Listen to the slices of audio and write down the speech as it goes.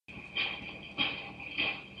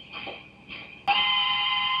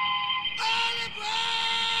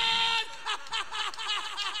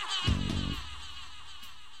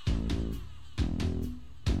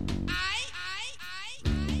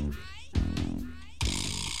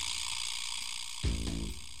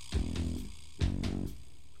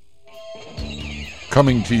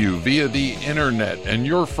Coming to you via the internet and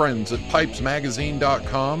your friends at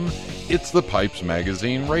PipesMagazine.com, it's the Pipes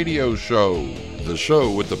Magazine Radio Show. The show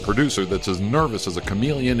with the producer that's as nervous as a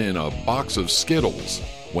chameleon in a box of Skittles.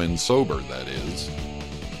 When sober, that is.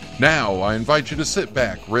 Now, I invite you to sit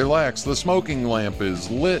back, relax, the smoking lamp is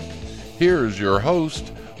lit. Here's your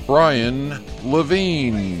host, Brian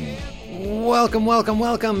Levine. Welcome.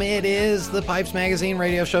 It is the Pipes Magazine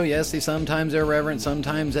Radio Show. Yes, the sometimes irreverent,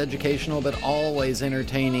 sometimes educational, but always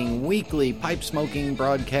entertaining weekly pipe smoking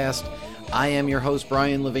broadcast. I am your host,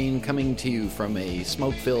 Brian Levine, coming to you from a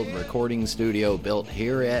smoke-filled recording studio built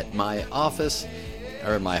here at my office,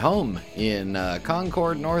 or my home, in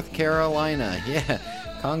Concord, North Carolina. Yeah,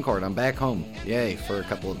 Concord, I'm back home. Yay, for a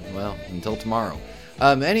couple of, until tomorrow.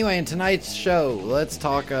 Anyway, in tonight's show, let's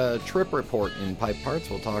talk trip report in pipe parts.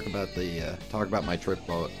 We'll talk about my trip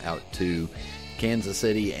out to Kansas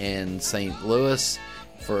City and St. Louis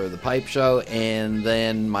for the pipe show. And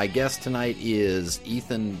then my guest tonight is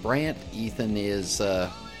Ethan Brandt. Ethan is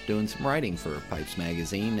doing some writing for Pipes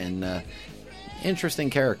Magazine, and interesting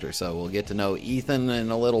character. So we'll get to know Ethan in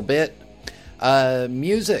a little bit.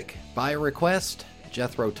 Music by request,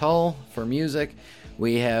 Jethro Tull for music.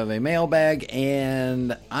 We have a mailbag,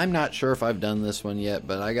 and I'm not sure if I've done this one yet,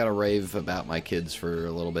 but I got to rave about my kids for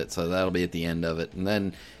a little bit, so that'll be at the end of it. And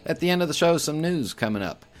then at the end of the show, some news coming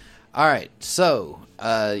up. All right, so,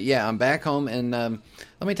 I'm back home, and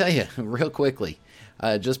let me tell you real quickly.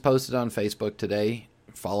 Just posted on Facebook today.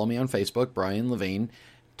 Follow me on Facebook, Brian Levine.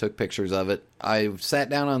 Took pictures of it. I sat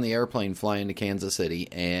down on the airplane flying to Kansas City,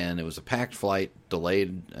 and it was a packed flight,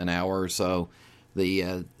 delayed an hour or so.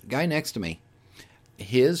 The guy next to me,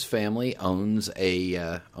 his family owns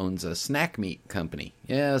a snack meat company.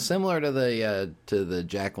 Yeah, similar to the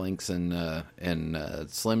Jack Links and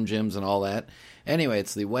Slim Jims and all that. Anyway,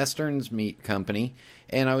 it's the Westerns Meat Company,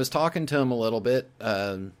 and I was talking to him a little bit,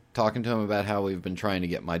 talking to him about how we've been trying to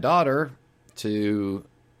get my daughter to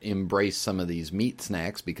embrace some of these meat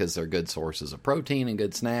snacks because they're good sources of protein and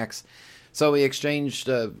good snacks. So we exchanged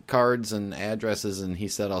cards and addresses, and he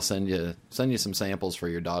said, "I'll send you some samples for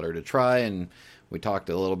your daughter to try." And we talked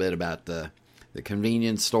a little bit about the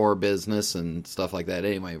convenience store business and stuff like that.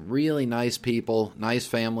 Anyway, really nice people, nice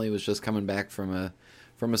family. Was just coming back from a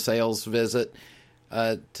sales visit.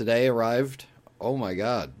 Today arrived. Oh my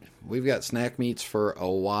God, we've got snack meats for a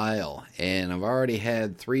while, and I've already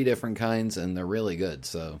had 3 different kinds, and they're really good.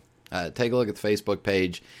 So take a look at the Facebook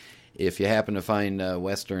page. If you happen to find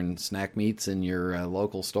Western snack meats in your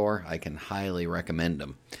local store, I can highly recommend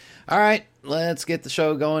them. All right, let's get the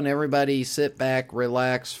show going. Everybody sit back,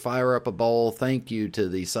 relax, fire up a bowl. Thank you to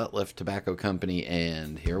the Sutliff Tobacco Company,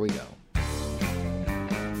 and here we go.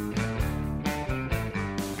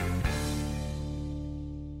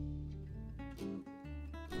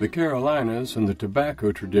 The Carolinas and the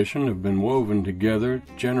tobacco tradition have been woven together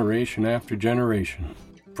generation after generation.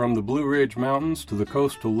 From the Blue Ridge Mountains to the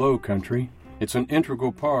coastal low country, it's an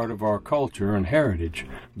integral part of our culture and heritage,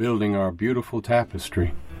 building our beautiful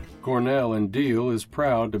tapestry. Cornell and Deal is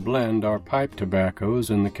proud to blend our pipe tobaccos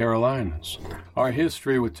in the Carolinas. Our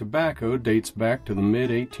history with tobacco dates back to the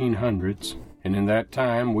mid-1800s, and in that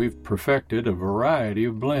time we've perfected a variety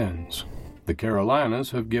of blends. The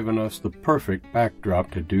Carolinas have given us the perfect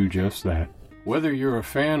backdrop to do just that. Whether you're a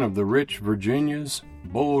fan of the rich Virginias,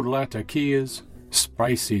 bold Latakias,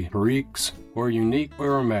 spicy Periques, or unique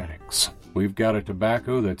aromatics, we've got a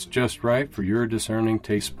tobacco that's just right for your discerning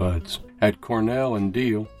taste buds. At Cornell and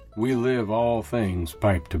Deal, we live all things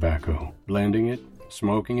pipe tobacco, blending it,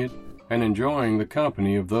 smoking it, and enjoying the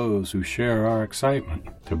company of those who share our excitement.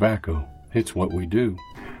 Tobacco, it's what we do.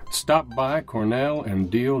 Stop by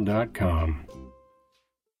CornellandDeal.com.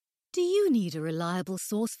 Do you need a reliable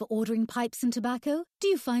source for ordering pipes and tobacco? Do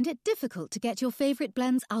you find it difficult to get your favorite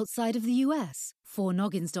blends outside of the US?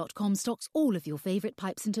 4noggins.com stocks all of your favorite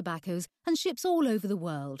pipes and tobaccos and ships all over the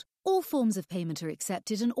world. All forms of payment are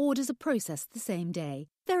accepted and orders are processed the same day.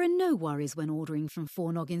 There are no worries when ordering from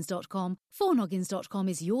 4noggins.com. 4noggins.com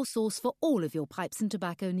is your source for all of your pipes and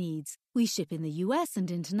tobacco needs. We ship in the US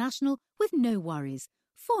and international with no worries.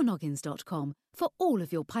 4noggins.com for all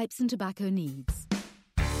of your pipes and tobacco needs.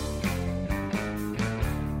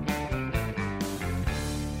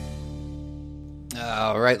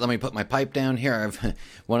 All right, let me put my pipe down here.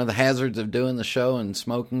 One of the hazards of doing the show and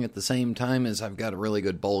smoking at the same time is I've got a really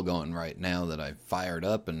good bowl going right now that I fired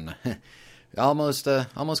up, and almost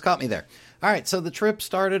caught me there. All right, so the trip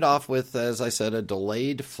started off with, as I said, a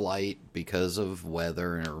delayed flight because of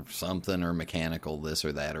weather or something, or mechanical this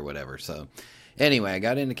or that or whatever. So anyway, I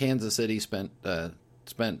got into Kansas City, spent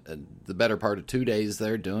spent the better part of 2 days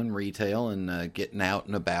there doing retail and getting out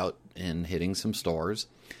and about and hitting some stores.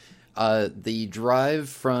 The drive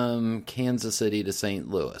from Kansas City to St.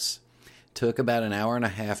 Louis took about an hour and a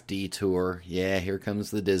half detour. Yeah, here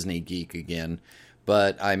comes the Disney geek again.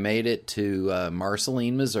 But I made it to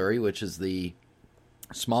Marceline, Missouri, which is the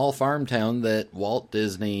small farm town that Walt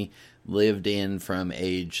Disney lived in from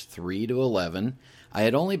age 3 to 11. I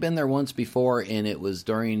had only been there once before, and it was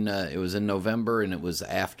during, it was in November, and it was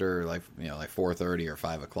after, like 4:30 or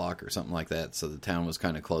 5 o'clock or something like that, so the town was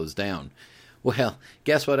kind of closed down. Well,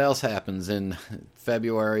 guess what else happens in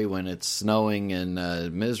February when it's snowing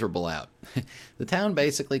and miserable out? The town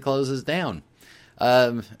basically closes down.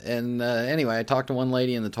 Anyway, I talked to one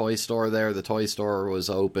lady in the toy store there. The toy store was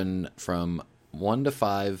open from 1 to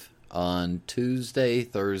 5 on Tuesday,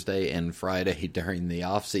 Thursday, and Friday during the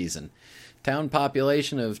off-season. Town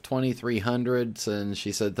population of 2,300, and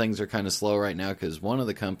she said things are kind of slow right now because one of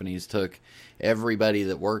the companies took everybody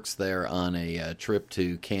that works there on a trip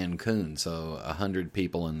to Cancun, so 100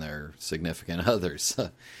 people and their significant others.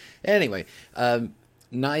 Anyway,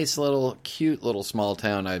 nice little, cute little small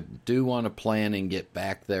town. I do want to plan and get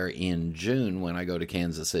back there in June when I go to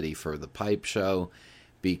Kansas City for the Pipe Show,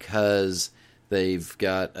 because they've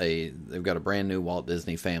got a brand new Walt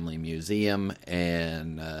Disney Family Museum,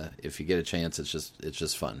 and if you get a chance, it's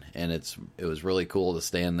just fun. And it was really cool to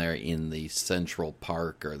stand there in the Central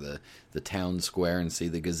Park or the town square and see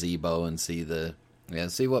the gazebo and see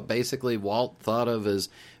what basically Walt thought of as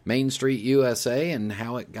Main Street USA and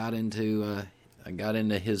how it got into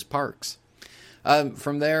his parks.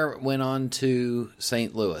 From there, went on to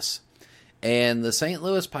St. Louis, and the St.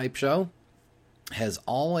 Louis Pipe Show has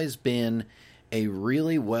always been a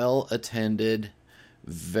really well-attended,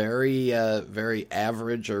 very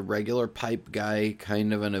average or regular pipe guy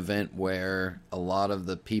kind of an event where a lot of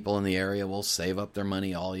the people in the area will save up their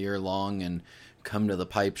money all year long and come to the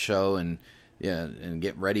Pipe Show and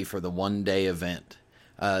get ready for the one-day event.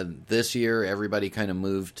 This year, everybody kind of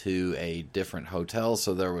moved to a different hotel,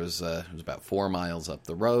 so it was about 4 miles up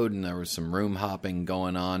the road, and there was some room hopping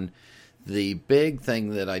going on. The big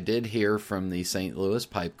thing that I did hear from the St. Louis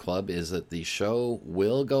Pipe Club is that the show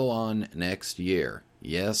will go on next year.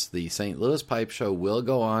 Yes, the St. Louis Pipe Show will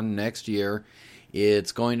go on next year.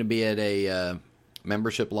 It's going to be at a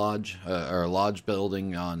membership lodge, or a lodge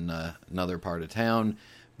building on another part of town,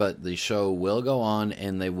 but the show will go on,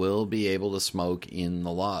 and they will be able to smoke in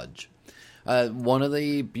the lodge. One of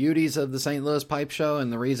the beauties of the St. Louis Pipe Show,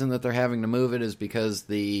 and the reason that they're having to move it, is because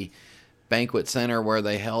the banquet center where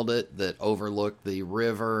they held it, that overlooked the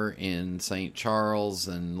river in St. Charles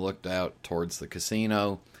and looked out towards the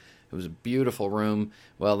casino. It was a beautiful room.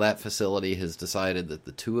 Well, that facility has decided that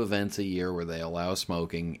the 2 events a year where they allow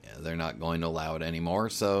smoking, they're not going to allow it anymore,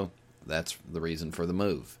 so that's the reason for the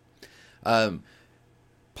move.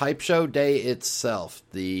 Pipe Show Day itself,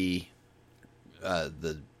 the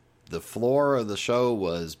floor of the show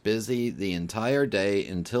was busy the entire day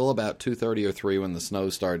until about 2:30 or 3 when the snow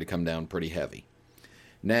started to come down pretty heavy.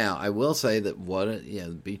 Now, I will say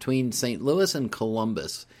that between St. Louis and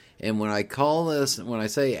Columbus, and when I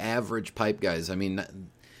say average pipe guys, I mean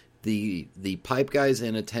the pipe guys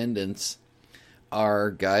in attendance are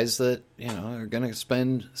guys that are going to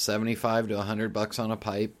spend $75 to $100 on a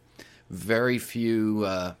pipe. Very few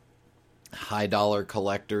high dollar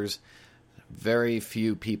collectors. Very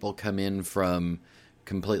few people come in from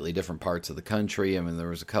completely different parts of the country. I mean, there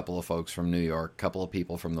was a couple of folks from New York, a couple of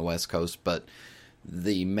people from the West Coast, but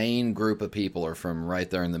the main group of people are from right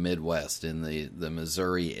there in the Midwest, in the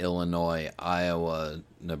Missouri, Illinois, Iowa,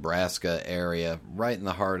 Nebraska area, right in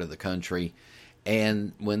the heart of the country.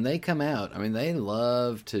 And when they come out, I mean, they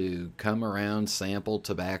love to come around, sample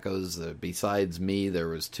tobaccos. Besides me, there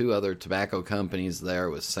was 2 other tobacco companies there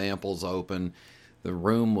with samples open. The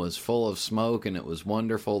room was full of smoke, and it was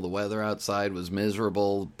wonderful. The weather outside was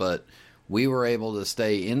miserable, but we were able to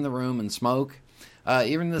stay in the room and smoke.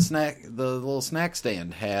 Even the little snack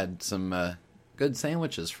stand had some good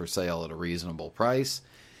sandwiches for sale at a reasonable price.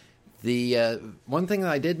 The one thing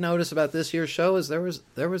that I did notice about this year's show is there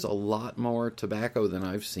was a lot more tobacco than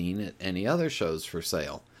I've seen at any other shows for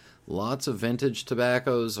sale. Lots of vintage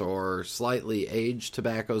tobaccos or slightly aged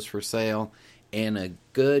tobaccos for sale, and a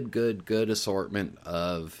good assortment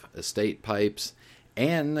of estate pipes,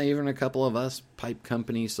 and even a couple of us pipe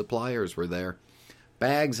company suppliers were there.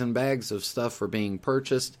 Bags and bags of stuff were being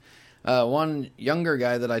purchased. One younger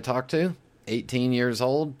guy that I talked to, 18 years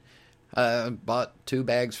old, bought 2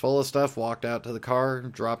 bags full of stuff, walked out to the car,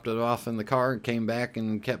 dropped it off in the car, came back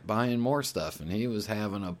and kept buying more stuff, and he was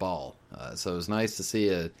having a ball. So it was nice to see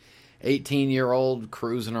a 18-year-old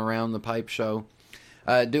cruising around the pipe show.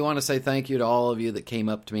 I do want to say thank you to all of you that came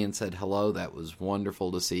up to me and said hello. That was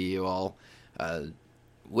wonderful to see you all.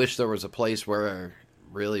 Wish there was a place where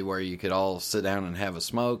you could all sit down and have a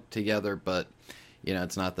smoke together, but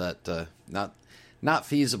it's not that not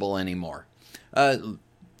feasible anymore.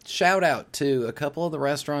 Shout out to a couple of the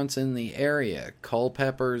restaurants in the area,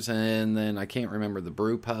 Culpeppers, and then I can't remember the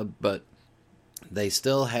brew pub, but they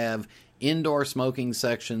still have indoor smoking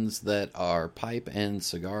sections that are pipe and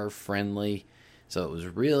cigar friendly. So it was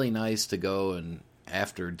really nice to go and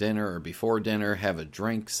after dinner or before dinner have a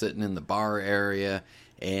drink sitting in the bar area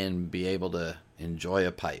and be able to enjoy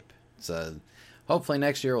a pipe. So hopefully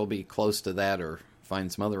next year we'll be close to that or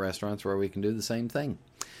find some other restaurants where we can do the same thing.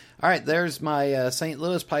 All right, there's my St.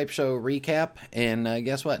 Louis Pipe Show recap. And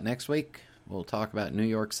guess what? Next week we'll talk about New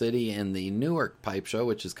York City and the Newark Pipe Show,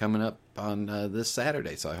 which is coming up on this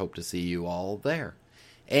Saturday. So I hope to see you all there.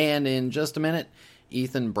 And in just a minute,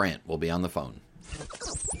 Ethan Brandt will be on the phone.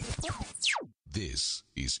 This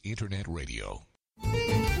is Internet Radio.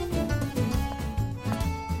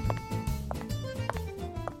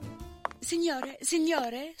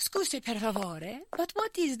 Signore, scusi per favore, but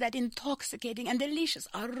what is that intoxicating and delicious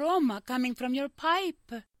aroma coming from your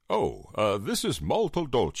pipe? Oh, this is Molto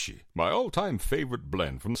Dolce, my all-time favorite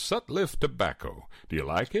blend from Sutliff Tobacco. Do you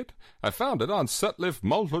like it? I found it on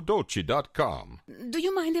SutliffMoltodolce.com. Do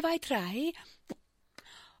you mind if I try?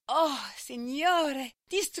 Oh, signore,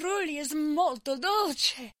 this truly is molto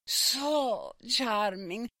dolce. So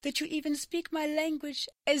charming that you even speak my language,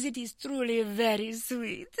 as it is truly very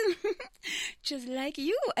sweet. Just like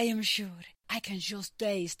you, I am sure. I can just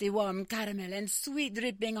taste the warm caramel and sweet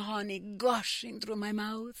dripping honey gushing through my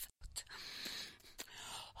mouth.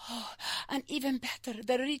 Oh, and even better,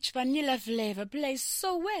 the rich vanilla flavor plays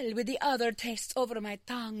so well with the other tastes over my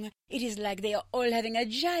tongue. It is like they are all having a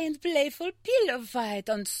giant playful pillow fight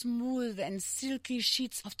on smooth and silky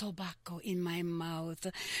sheets of tobacco in my mouth.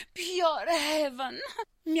 Pure heaven!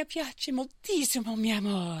 Mi piace moltissimo, mi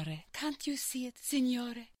amore. Can't you see it,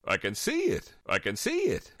 signore? I can see it. I can see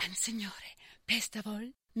it. And signore, best of all,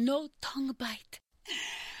 no tongue bite.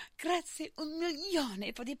 Grazie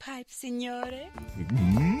 1,000,000 for the pipe, signore.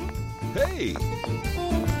 Hey!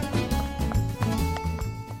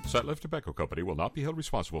 Sutliff Tobacco Company will not be held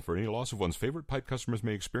responsible for any loss of one's favorite pipe customers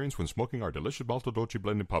may experience when smoking our delicious Molto Dolce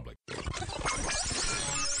blend in public.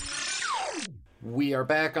 We are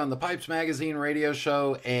back on the Pipes Magazine radio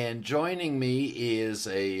show, and joining me is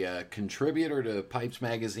a contributor to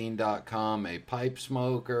PipesMagazine.com, a pipe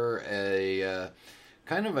smoker, a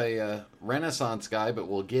kind of a Renaissance guy, but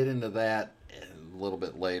we'll get into that a little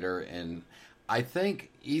bit later. And I think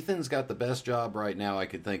Ethan's got the best job right now I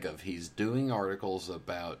could think of. He's doing articles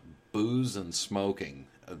about booze and smoking.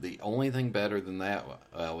 The only thing better than that,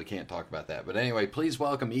 well, we can't talk about that. But anyway, please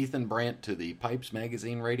welcome Ethan Brandt to the Pipes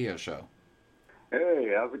Magazine radio show.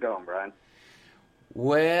 Hey, how's it going, Brian?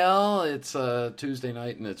 Well, it's Tuesday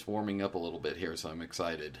night and it's warming up a little bit here, so I'm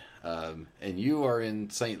excited. And you are in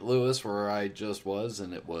St. Louis, where I just was,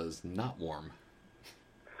 and it was not warm.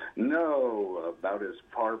 No, about as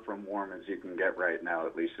far from warm as you can get right now,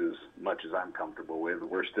 at least as much as I'm comfortable with.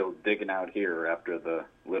 We're still digging out here after the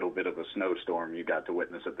little bit of a snowstorm you got to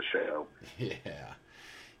witness at the show.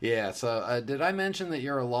 Yeah, so did I mention that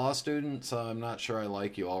you're a law student? So I'm not sure I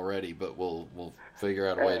like you already, but we'll figure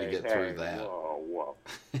out a way to get through that. Whoa.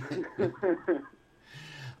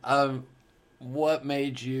 What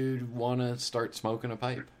made you want to start smoking a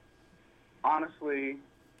pipe? Honestly,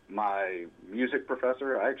 my music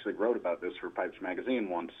professor, I actually wrote about this for Pipes Magazine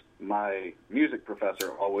once. My music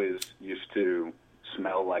professor always used to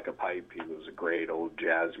smell like a pipe. He was a great old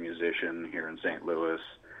jazz musician here in St. Louis.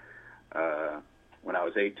 When I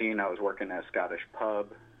was 18, I was working at a Scottish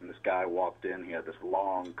pub, and this guy walked in. He had this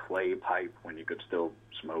long clay pipe when you could still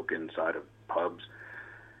smoke inside of pubs.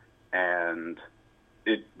 And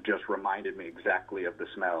it just reminded me exactly of the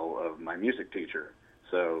smell of my music teacher.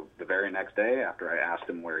 So the very next day, after I asked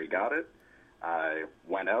him where he got it, I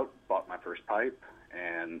went out, bought my first pipe,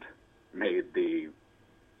 and made the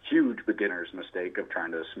huge beginner's mistake of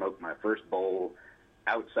trying to smoke my first bowl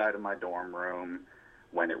outside of my dorm room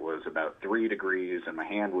when it was about 3 degrees and my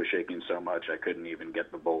hand was shaking so much I couldn't even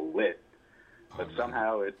get the bowl lit. But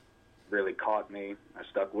somehow it really caught me. I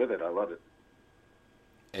stuck with it. I love it.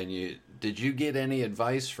 And did you get any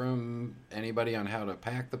advice from anybody on how to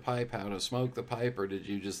pack the pipe, how to smoke the pipe, or did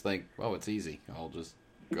you just think, oh, it's easy, I'll just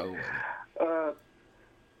go with it?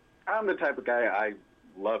 I'm the type of guy, I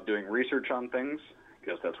love doing research on things,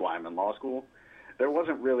 because that's why I'm in law school. There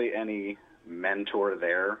wasn't really any mentor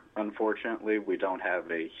there, unfortunately. We don't have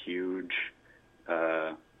a huge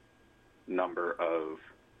number of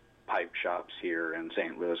pipe shops here in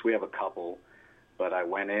St. Louis. We have a couple, but I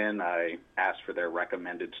went in, I asked for their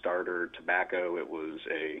recommended starter tobacco. It was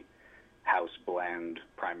a house blend,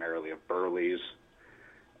 primarily of Burley's,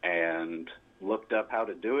 and looked up how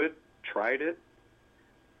to do it, tried it.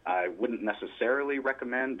 I wouldn't necessarily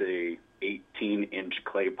recommend a 18-inch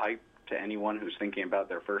clay pipe to anyone who's thinking about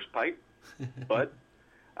their first pipe, but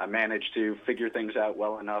I managed to figure things out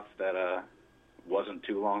well enough that wasn't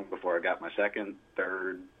too long before I got my second,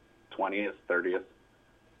 third, 20th, 30th.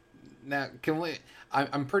 Now,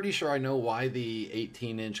 I'm pretty sure I know why the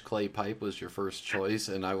 18-inch clay pipe was your first choice,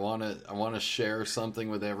 and I want to share something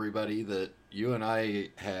with everybody that you and I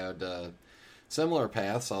had similar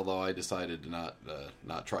paths, although I decided to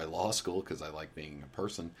not try law school because I like being a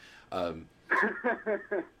person.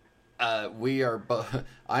 We are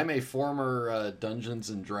I'm a former Dungeons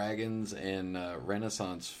and Dragons and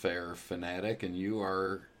Renaissance Fair fanatic, and you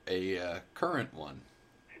are a current one.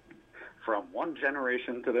 From one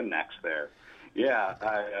generation to the next there. Yeah,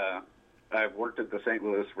 I've worked at the St.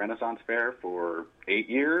 Louis Renaissance Fair for 8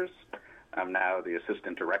 years. I'm now the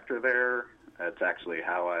assistant director there. That's actually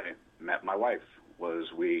how I met my wife.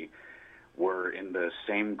 We were in the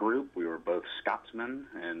same group. We were both Scotsmen,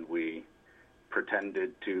 and we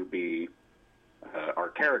pretended to be, our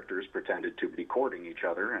characters pretended to be courting each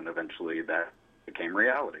other, and eventually that became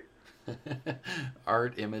reality.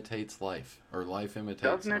 Art imitates life, or life imitates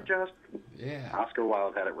art. Doesn't it just? Yeah. Oscar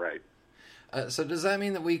Wilde had it right. So does that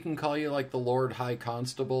mean that we can call you like the Lord High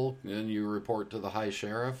Constable and you report to the High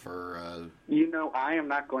Sheriff, or? I am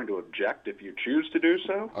not going to object if you choose to do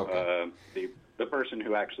so. Okay. The person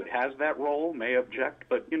who actually has that role may object,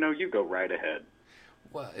 but you go right ahead.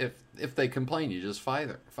 Well, if they complain, you just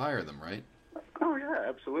fire them, right? Oh yeah,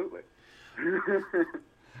 absolutely.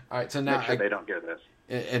 All right, so now make sure they don't hear this.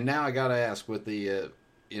 And now I got to ask, with the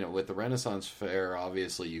with the Renaissance Fair,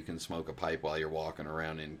 obviously you can smoke a pipe while you're walking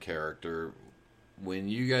around in character. When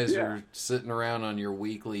you guys are sitting around on your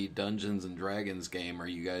weekly Dungeons and Dragons game, are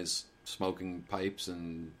you guys smoking pipes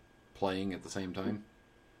and playing at the same time?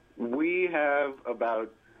 We have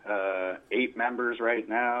about 8 members right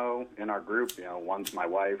now in our group. One's my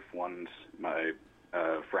wife, one's my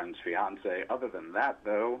friend's fiance. Other than that,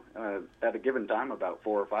 though, at a given time, about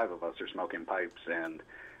 4 or 5 of us are smoking pipes, and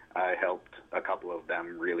I helped a couple of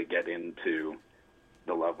them really get into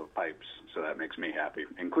the love of pipes, so that makes me happy,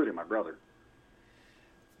 including my brother.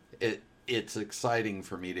 It's exciting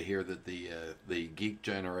for me to hear that the geek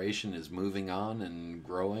generation is moving on and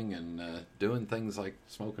growing and doing things like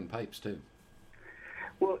smoking pipes, too.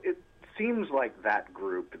 Well, it seems like that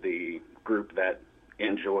group, the group that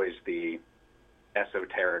enjoys the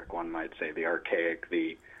esoteric, one might say, the archaic,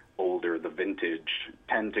 the older, the vintage,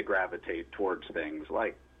 tend to gravitate towards things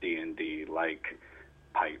like D&D, like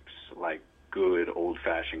pipes, like good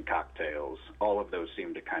old-fashioned cocktails. All of those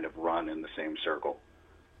seem to kind of run in the same circle.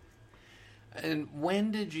 And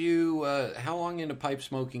when did you, how long into pipe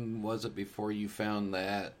smoking was it before you found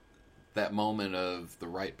that moment of the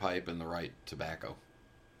right pipe and the right tobacco?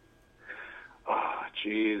 Oh,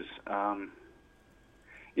 geez.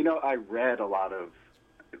 I read a lot of,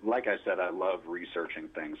 like I said, I love researching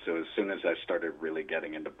things. So as soon as I started really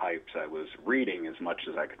getting into pipes, I was reading as much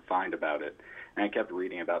as I could find about it. And I kept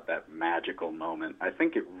reading about that magical moment. I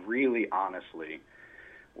think it really, honestly,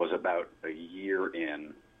 was about a year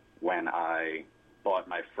in when I bought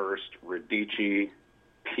my first Radici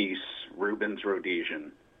piece, Rubens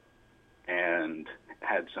Rhodesian, and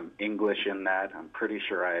had some English in that. I'm pretty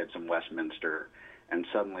sure I had some Westminster, and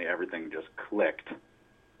suddenly everything just clicked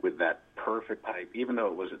with that perfect pipe, even though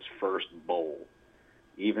it was its first bowl,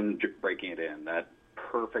 even breaking it in, that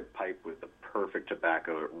perfect pipe with the perfect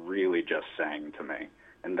tobacco, it really just sang to me.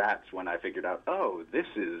 And that's when I figured out, this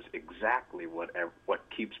is exactly what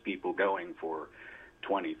keeps people going for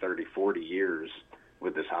 20, 30, 40 years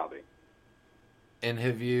with this hobby. And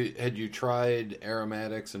had you tried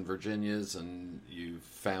aromatics and Virginias, and you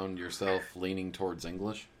found yourself leaning towards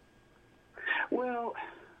English? Well,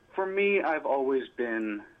 for me, I've always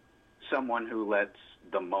been someone who lets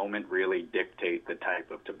the moment really dictate the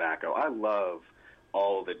type of tobacco. I love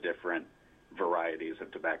all the different varieties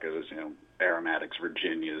of tobaccos, aromatics,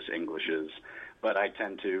 Virginias, Englishes, but I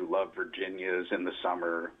tend to love Virginias in the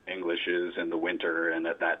summer, Englishes in the winter, and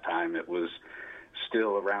at that time it was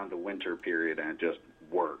still around the winter period, and it just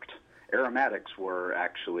worked. Aromatics were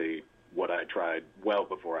actually what I tried well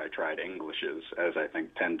before I tried Englishes, as I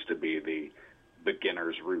think tends to be the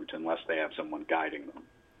beginner's route unless they have someone guiding them.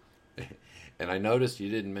 And I noticed you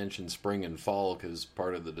didn't mention spring and fall, because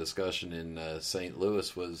part of the discussion in St.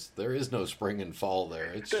 Louis was there is no spring and fall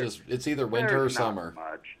there. It's either winter or summer.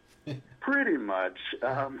 Much. Pretty much,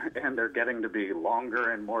 and they're getting to be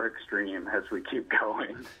longer and more extreme as we keep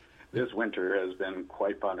going. This winter has been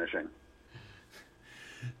quite punishing.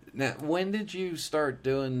 Now, when did you start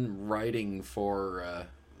doing writing for,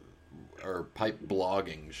 or pipe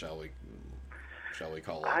blogging, shall we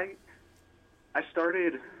call it? I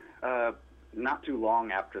started not too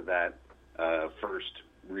long after that first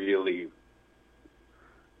really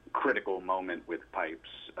critical moment with pipes.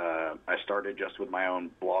 I started just with my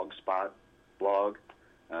own blogspot blog,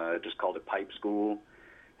 just called it Pipe School.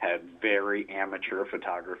 Had very amateur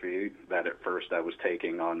photography that at first I was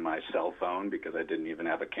taking on my cell phone because I didn't even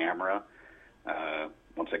have a camera.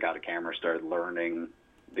 Once I got a camera, started learning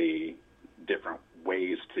the different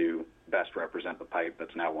ways to best represent the pipe.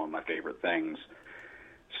 That's now one of my favorite things.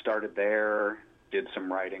 Started there, did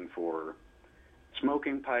some writing for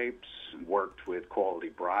smoking pipes, worked with Quality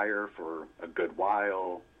Briar for a good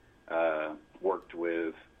while, worked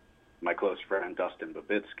with my close friend Dustin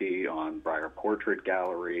Babitsky on Briar Portrait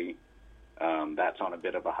Gallery. That's on a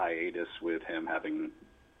bit of a hiatus with him having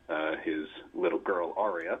his little girl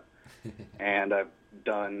Aria. And I've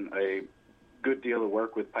done a good deal of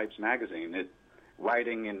work with Pipes Magazine.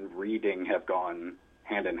 Writing and reading have gone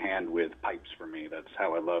hand in hand with pipes for me. That's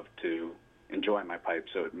how I love to enjoy my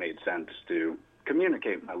pipes, so it made sense to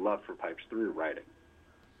communicate my love for pipes through writing.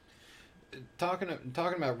 Talking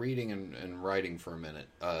about reading and writing for a minute,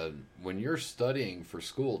 when you're studying for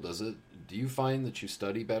school, do you find that you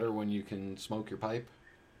study better when you can smoke your pipe?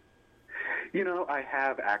 You know, I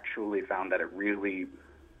have actually found that it really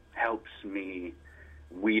helps me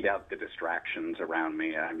weed out the distractions around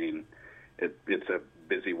me. I mean, it's a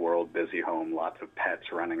busy world, busy home, lots of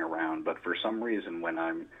pets running around, but for some reason when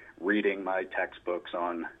I'm reading my textbooks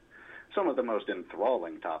on some of the most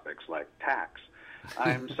enthralling topics like tax,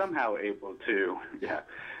 I'm somehow able to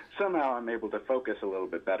focus a little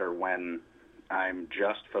bit better when I'm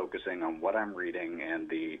just focusing on what I'm reading, and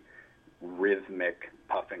the rhythmic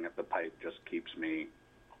puffing of the pipe just keeps me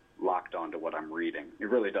locked onto what I'm reading. It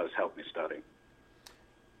really does help me study.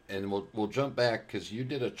 And we'll jump back because you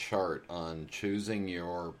did a chart on choosing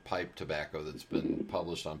your pipe tobacco that's been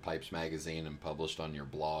published on Pipes Magazine and published on your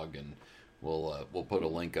blog, and we'll put a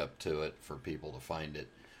link up to it for people to find it.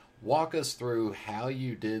 Walk us through how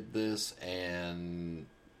you did this and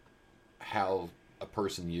how a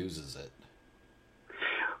person uses it.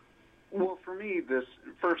 Well, for me,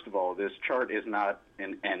 first of all, this chart is not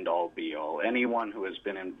an end-all, be-all. Anyone who has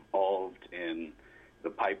been involved in the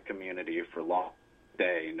pipe community for long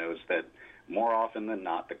day knows that more often than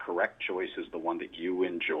not, the correct choice is the one that you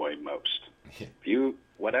enjoy most.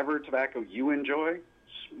 Whatever tobacco you enjoy,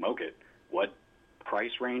 smoke it. What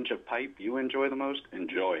price range of pipe you enjoy the most,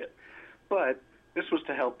 enjoy it. But this was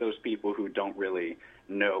to help those people who don't really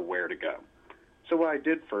know where to go. So what I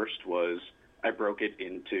did first was I broke it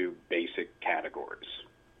into basic categories.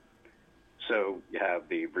 So you have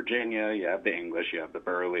the Virginia, you have the English, you have the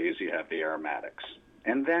Burleys, you have the aromatics.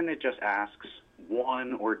 And then it just asks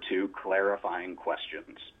one or two clarifying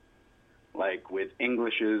questions. Like with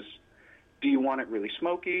Englishes, do you want it really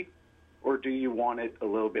smoky, or do you want it a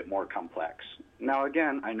little bit more complex? Now,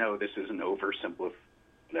 again, I know this is an oversimplification.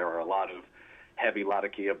 There are a lot of heavy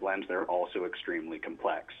Latakia blends that are also extremely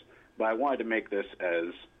complex. But I wanted to make this as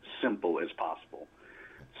simple as possible.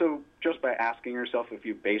 So just by asking yourself a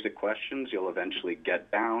few basic questions, you'll eventually get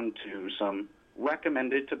down to some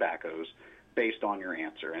recommended tobaccos based on your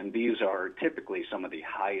answer. And these are typically some of the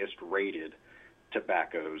highest rated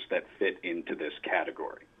tobaccos that fit into this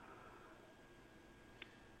category.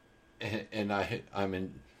 And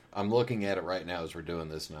I'm looking at it right now as we're doing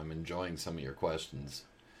this, and I'm enjoying some of your questions.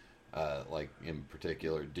 Like in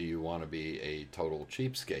particular, do you want to be a total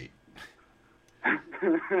cheapskate?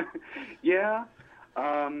 Yeah,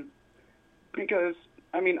 because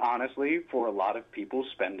honestly, for a lot of people,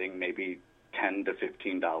 spending maybe $10 to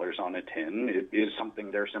 $15 on a tin is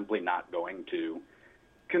something they're simply not going to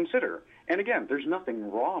consider. And again, there's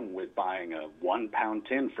nothing wrong with buying a 1-pound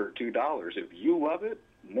tin for $2. If you love it,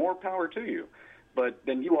 more power to you. But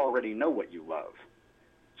then you already know what you love.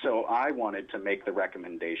 So I wanted to make the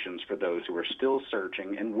recommendations for those who are still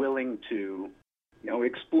searching and willing to,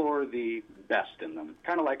 explore the best in them.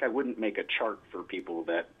 Kind of like I wouldn't make a chart for people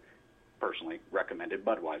that personally recommended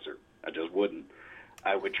Budweiser. I just wouldn't.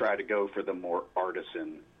 I would try to go for the more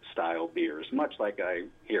artisan-style beers, much like I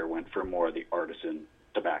here went for more of the artisan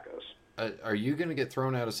tobaccos. Are you going to get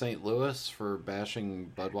thrown out of St. Louis for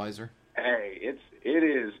bashing Budweiser? Hey, it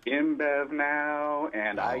is InBev now,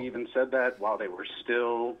 and I even said that while they were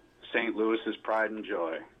still St. Louis's pride and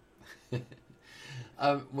joy.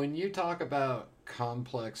 When you talk about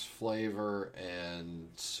complex flavor and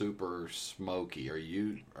super smoky.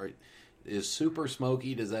 Is super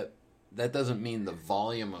smoky, that doesn't mean the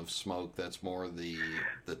volume of smoke, that's more the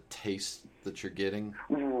taste that you're getting?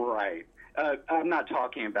 Right. I'm not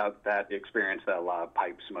talking about that experience that a lot of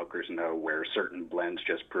pipe smokers know, where certain blends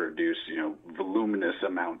just produce, voluminous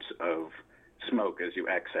amounts of smoke as you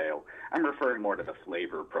exhale. I'm referring more to the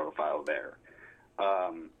flavor profile there.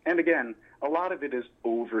 And again, a lot of it is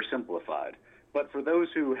oversimplified. But for those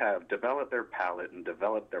who have developed their palate and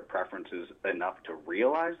developed their preferences enough to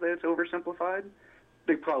realize that it's oversimplified,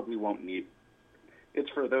 they probably won't need. It's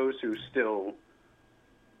for those who still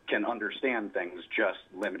can understand things just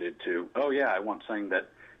limited to, oh yeah, I want something that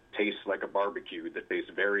tastes like a barbecue, that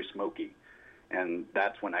tastes very smoky. And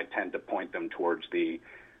that's when I tend to point them towards the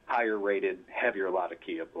higher rated, heavier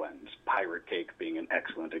Latakia blends, Pirate Cake being an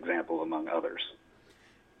excellent example among others.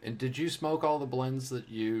 And did you smoke all the blends that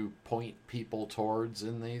you point people towards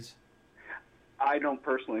in these? I don't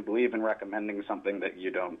personally believe in recommending something that you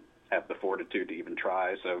don't have the fortitude to even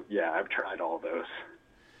try. So, yeah, I've tried all those.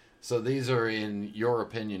 So these are, in your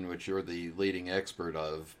opinion, which you're the leading expert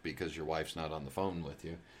of because your wife's not on the phone with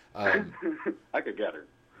you. I could get her.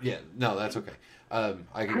 Yeah, no, that's okay.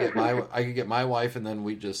 I could get my wife, and then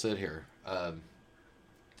we just sit here.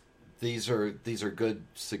 These are good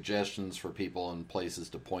suggestions for people and places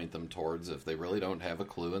to point them towards if they really don't have a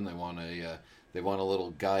clue and they want a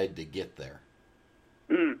little guide to get there.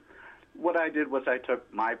 What I did was I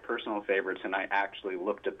took my personal favorites and I actually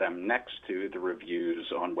looked at them next to the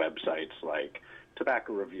reviews on websites like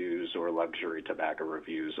Tobacco Reviews or Luxury Tobacco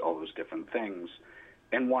Reviews, all those different things,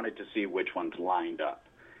 and wanted to see which ones lined up.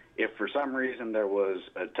 If for some reason there was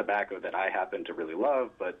a tobacco that I happen to really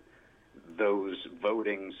love, but those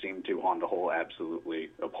voting seem to, on the whole, absolutely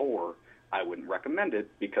abhor, I wouldn't recommend it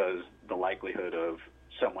because the likelihood of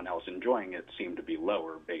someone else enjoying it seemed to be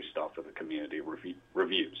lower based off of the community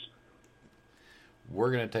reviews.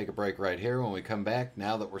 We're going to take a break right here. When we come back,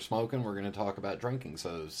 now that we're smoking, we're going to talk about drinking.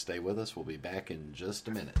 So stay with us. We'll be back in just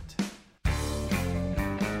a minute.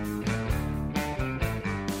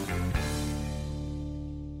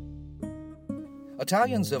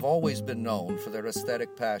 Italians have always been known for their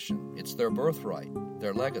aesthetic passion. It's their birthright,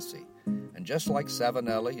 their legacy. And just like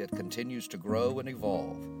Savinelli, it continues to grow and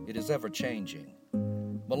evolve. It is ever-changing.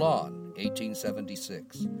 Milan,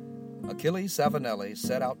 1876. Achille Savinelli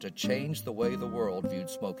set out to change the way the world viewed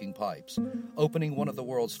smoking pipes, opening one of the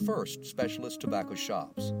world's first specialist tobacco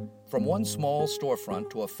shops. From one small storefront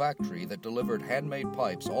to a factory that delivered handmade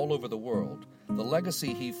pipes all over the world, the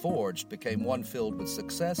legacy he forged became one filled with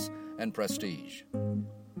success and prestige.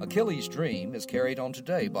 Achilles' dream is carried on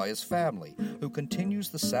today by his family, who continues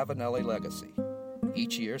the Savinelli legacy.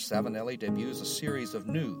 Each year, Savinelli debuts a series of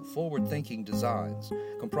new, forward-thinking designs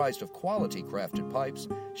comprised of quality-crafted pipes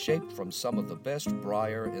shaped from some of the best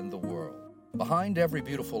briar in the world. Behind every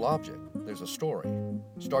beautiful object, there's a story.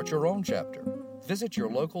 Start your own chapter. Visit your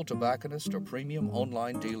local tobacconist or premium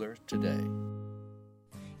online dealer today.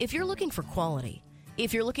 If you're looking for quality,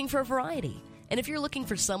 if you're looking for variety, and if you're looking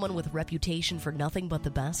for someone with a reputation for nothing but the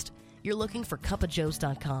best, you're looking for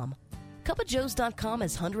cupofjoes.com. Cupofjoes.com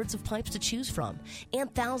has hundreds of pipes to choose from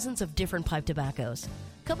and thousands of different pipe tobaccos.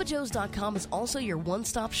 Cupofjoes.com is also your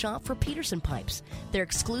one-stop shop for Peterson pipes, their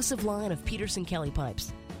exclusive line of Peterson Kelly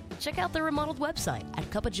pipes. Check out their remodeled website at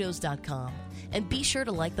cupofjoes.com and be sure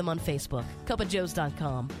to like them on Facebook.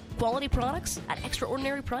 Cupofjoes.com. Quality products at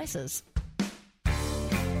extraordinary prices.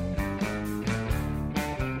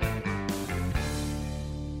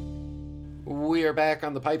 We are back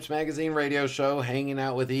on the Pipes Magazine radio show, hanging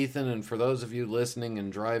out with Ethan, and for those of you listening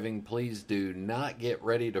and driving, please do not get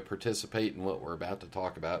ready to participate in what we're about to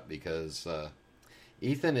talk about, because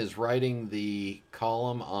Ethan is writing the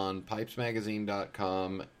column on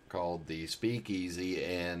PipesMagazine.com called The Speakeasy,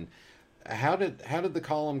 and how did the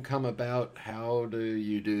column come about? How do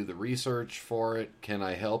you do the research for it? Can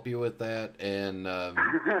I help you with that? And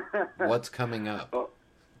what's coming up? Well,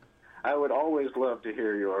 I would always love to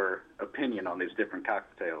hear your opinion on these different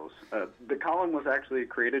cocktails. The column was actually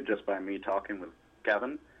created just by me talking with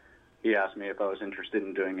Kevin. He asked me if I was interested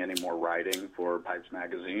in doing any more writing for Pipes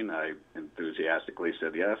Magazine. I enthusiastically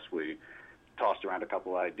said yes. We tossed around a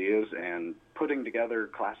couple ideas, and putting together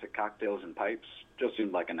classic cocktails and pipes just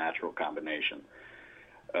seemed like a natural combination.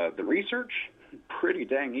 The research, pretty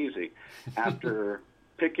dang easy. After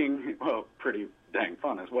picking, well, pretty dang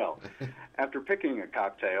fun as well. After picking a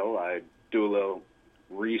cocktail, I do a little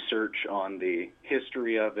research on the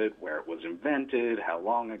history of it, where it was invented, how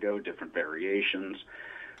long ago, different variations.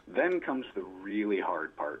 Then comes the really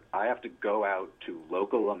hard part. I have to go out to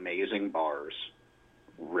local amazing bars,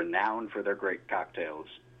 renowned for their great cocktails,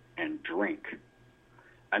 and drink.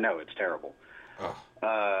 I know, it's terrible.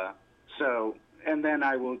 And then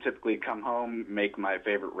I will typically come home, make my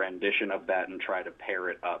favorite rendition of that, and try to pair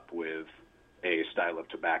it up with a style of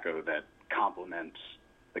tobacco that complements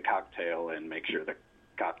the cocktail and make sure the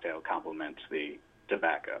cocktail complements the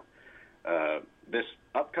tobacco. This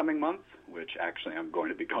upcoming month, which actually I'm going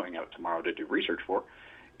to be going out tomorrow to do research for,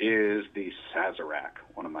 is the Sazerac,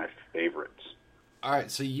 one of my favorites. All right,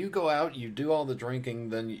 so you go out, you do all the drinking,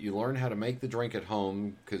 then you learn how to make the drink at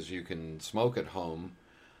home because you can smoke at home.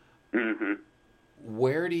 Mm-hmm.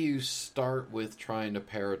 Where do you start with trying to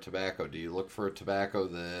pair a tobacco? Do you look for a tobacco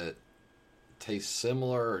that tastes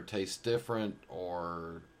similar or tastes different,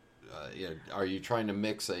 or are you trying to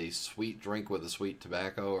mix a sweet drink with a sweet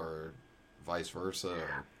tobacco, or vice versa?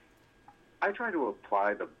 Or? I try to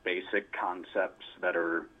apply the basic concepts that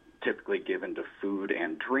are typically given to food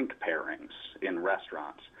and drink pairings in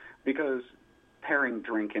restaurants, because pairing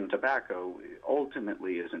drink and tobacco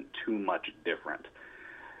ultimately isn't too much different.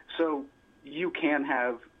 So you can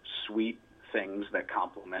have sweet things that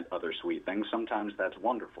complement other sweet things. Sometimes that's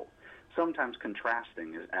wonderful. Sometimes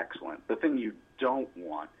contrasting is excellent. The thing you don't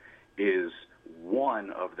want is one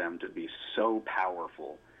of them to be so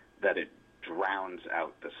powerful that it drowns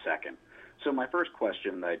out the second. So my first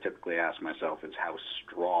question that I typically ask myself is, how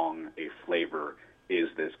strong a flavor is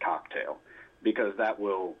this cocktail? Because that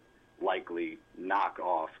will likely knock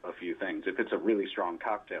off a few things. If it's a really strong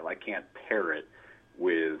cocktail, I can't pair it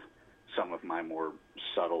with some of my more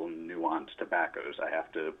subtle, nuanced tobaccos. I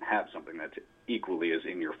have to have something that's equally as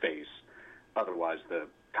in your face. Otherwise, the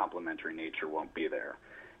complementary nature won't be there.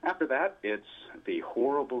 After that, it's the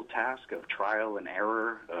horrible task of trial and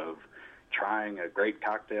error, of trying a great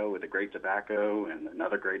cocktail with a great tobacco and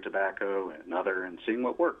another great tobacco and another, and seeing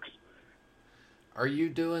what works. Are you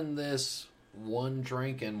doing this one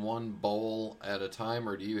drink in one bowl at a time,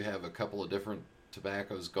 or do you have a couple of different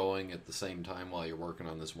tobaccos going at the same time while you're working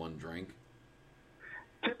on this one drink?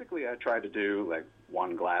 Typically, I try to do like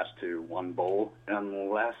one glass to one bowl,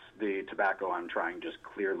 unless the tobacco I'm trying just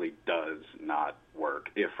clearly does not work.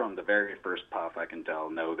 If from the very first puff I can tell,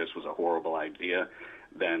 no, this was a horrible idea,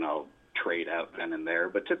 then I'll trade out then and there.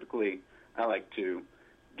 But typically, I like to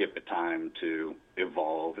give it time to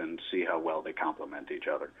evolve and see how well they complement each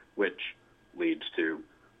other, which leads to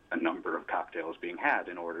a number of cocktails being had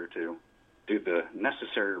in order to do the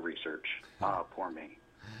necessary research. Poor me.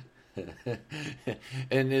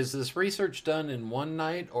 And is this research done in one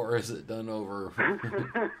night, or is it done over?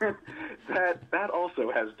 That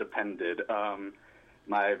also has depended.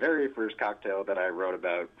 My very first cocktail that I wrote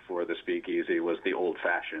about for the Speakeasy was the Old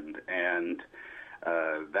Fashioned, and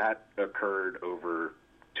that occurred over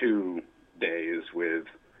 2 days with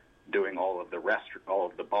doing all of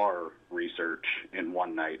the bar research in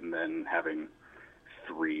one night, and then having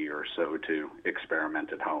 3 or so to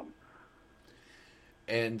experiment at home.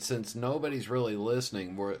 And since nobody's really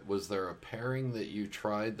listening, was there a pairing that you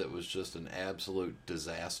tried that was just an absolute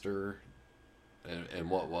disaster? And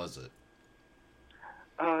what was it?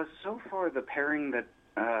 So far, the pairing that,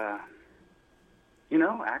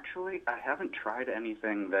 actually, I haven't tried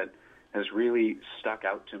anything that has really stuck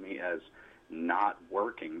out to me as not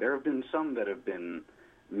working. There have been some that have been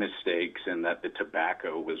mistakes in that the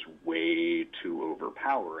tobacco was way too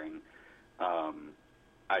overpowering.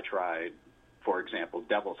 I tried, for example,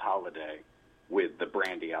 Devil's Holiday with the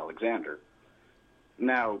Brandy Alexander.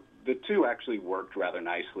 Now, the two actually worked rather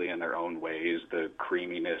nicely in their own ways. The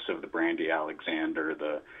creaminess of the Brandy Alexander,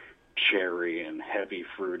 the cherry and heavy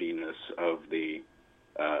fruitiness of the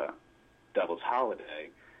Devil's Holiday.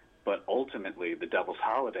 But ultimately, the Devil's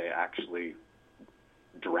Holiday actually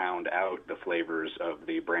drowned out the flavors of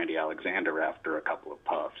the Brandy Alexander after a couple of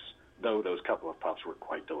puffs, though those couple of puffs were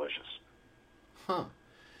quite delicious. Huh.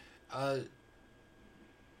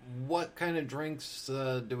 What kind of drinks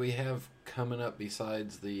do we have coming up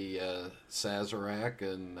besides the Sazerac,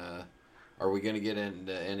 and are we going to get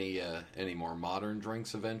into any more modern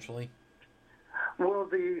drinks eventually? Well,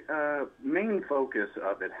 the main focus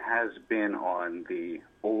of it has been on the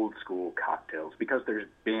old school cocktails, because there's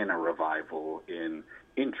been a revival in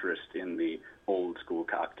interest in the old school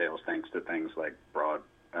cocktails thanks to things like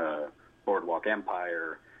Boardwalk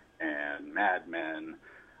Empire and Mad Men,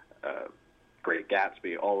 Great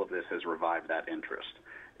Gatsby. All of this has revived that interest.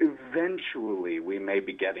 Eventually, we may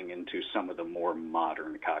be getting into some of the more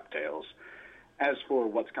modern cocktails. As for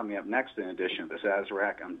what's coming up next, in addition to the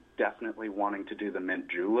Sazerac, I'm definitely wanting to do the Mint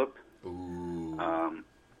Julep. Ooh.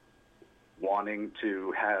 Wanting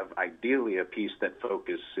to have, ideally, a piece that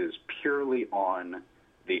focuses purely on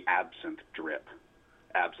the absinthe drip.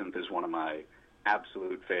 Absinthe is one of my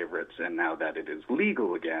absolute favorites, and now that it is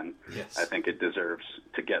legal again, yes, I think it deserves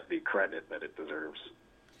to get the credit that it deserves.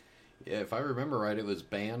 Yeah, if I remember right, it was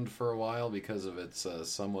banned for a while because of its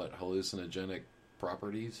somewhat hallucinogenic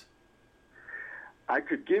properties. I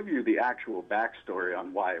could give you the actual backstory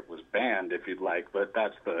on why it was banned if you'd like, but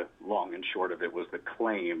that's the long and short of it, was the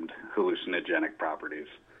claimed hallucinogenic properties.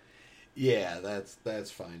 Yeah,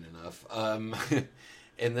 that's fine enough.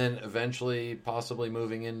 And then eventually possibly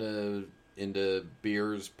moving into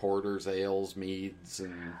beers, porters, ales, meads,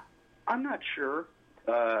 and... I'm not sure.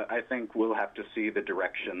 I think we'll have to see the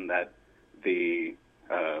direction that the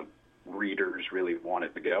readers really want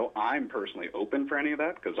it to go. I'm personally open for any of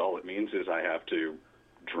that, because all it means is I have to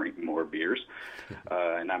drink more beers.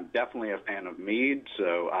 And I'm definitely a fan of mead,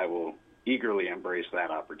 so I will eagerly embrace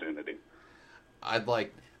that opportunity. I'd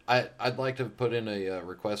like to put in a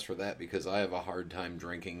request for that, because I have a hard time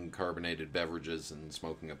drinking carbonated beverages and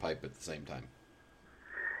smoking a pipe at the same time.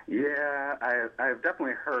 Yeah, I've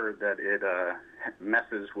definitely heard that it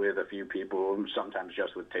messes with a few people, sometimes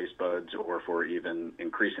just with taste buds or for even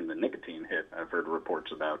increasing the nicotine hit. I've heard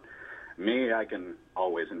reports about. Me, I can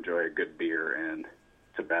always enjoy a good beer and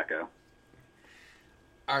tobacco.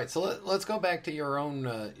 All right, so let's go back to your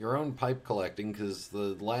own pipe collecting, because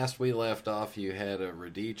the last we left off, you had a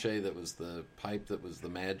Radice that was the pipe that was the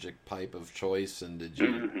magic pipe of choice, and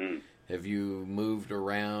have you moved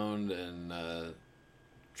around and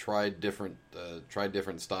tried different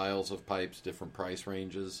styles of pipes, different price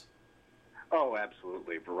ranges? Oh,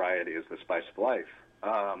 absolutely. Variety is the spice of life.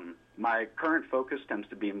 My current focus tends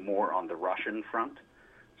to be more on the Russian front,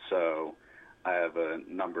 so I have a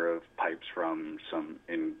number of pipes from some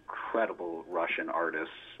incredible Russian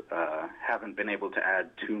artists. Haven't been able to add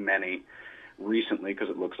too many recently, because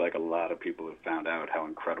it looks like a lot of people have found out how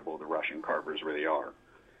incredible the Russian carvers really are.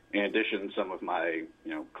 In addition, some of my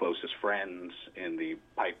closest friends in the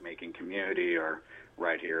pipe making community are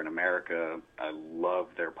right here in America. I love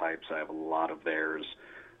their pipes. I have a lot of theirs.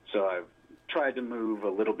 So I've tried to move a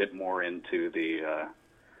little bit more into the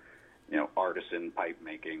artisan pipe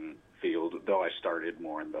making field, though I started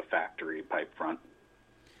more in the factory pipe front.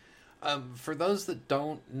 For those that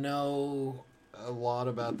don't know a lot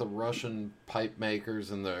about the Russian pipe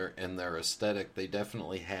makers and their aesthetic, they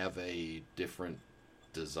definitely have a different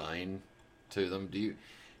design to them. Do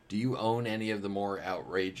you own any of the more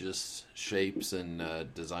outrageous shapes and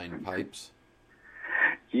design pipes?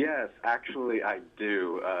 Yes, actually I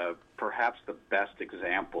do. Perhaps the best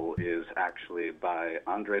example is actually by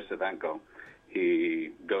Andrei Savenko.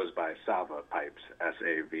 He goes by Sava Pipes,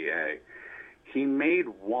 S-A-V-A. He made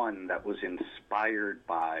one that was inspired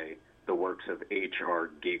by the works of H.R.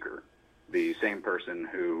 Giger, the same person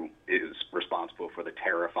who is responsible for the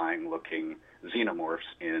terrifying-looking xenomorphs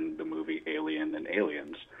in the movie Alien and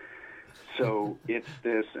Aliens. So it's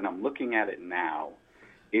this, and I'm looking at it now,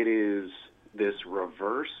 it is this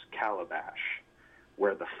reverse calabash,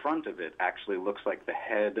 where the front of it actually looks like the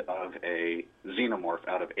head of a xenomorph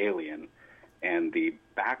out of Alien, and the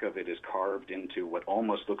back of it is carved into what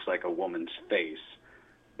almost looks like a woman's face,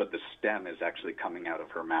 but the stem is actually coming out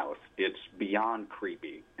of her mouth. It's beyond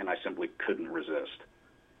creepy, and I simply couldn't resist.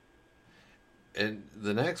 And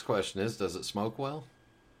the next question is, does it smoke well?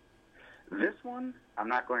 This one, I'm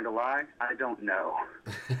not going to lie, I don't know.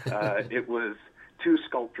 It was too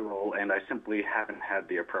sculptural, and I simply haven't had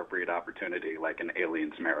the appropriate opportunity, like an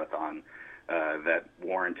Aliens marathon, that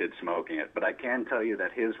warranted smoking it. But I can tell you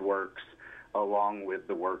that his works, along with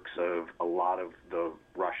the works of a lot of the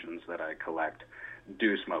Russians that I collect,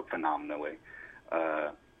 do smoke phenomenally.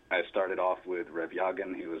 I started off with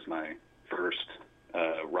Revyagin. He was my first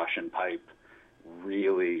Russian pipe.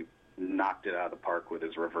 Really knocked it out of the park with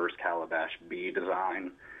his reverse calabash B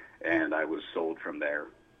design, and I was sold from there.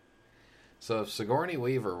 So if Sigourney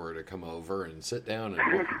Weaver were to come over and sit down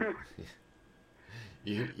and...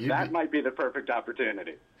 that might be the perfect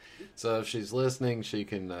opportunity. So if she's listening, she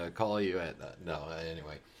can call you at...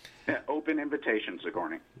 anyway. Yeah, open invitation,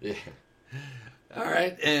 Sigourney. Yeah. All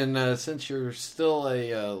right, and since you're still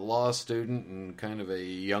a law student and kind of a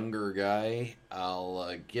younger guy,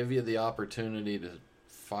 I'll give you the opportunity to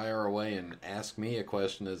fire away and ask me a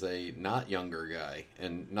question as a not younger guy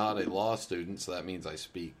and not a law student, so that means I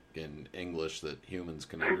speak in English that humans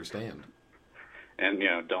can understand. And,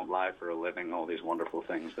 don't lie for a living, all these wonderful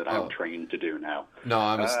things that I'm trained to do now. No,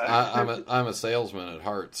 I'm a salesman at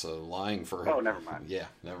heart, so lying for... Oh, never mind. Yeah,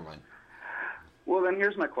 never mind. Well, then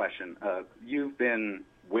here's my question. You've been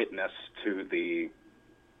witness to the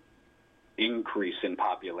increase in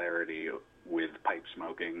popularity with pipe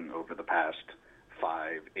smoking over the past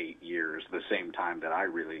 5-8 years, the same time that I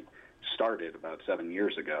really started about 7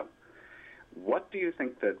 years ago. what do you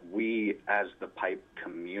think that we as the pipe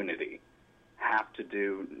community have to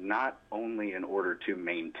do, not only in order to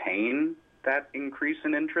maintain that increase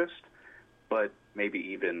in interest, but maybe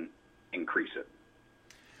even increase it?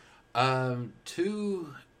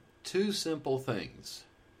 Two simple things.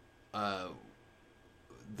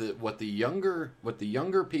 What the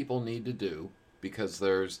younger people need to do, because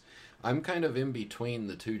I'm kind of in between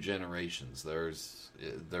the two generations. There's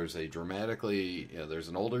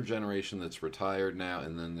an older generation that's retired now,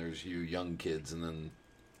 and then there's you young kids, and then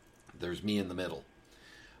there's me in the middle.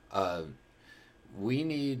 We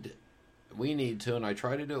need to, and I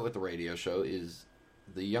try to do it with the radio show, is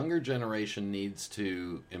the younger generation needs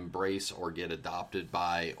to embrace or get adopted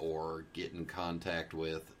by or get in contact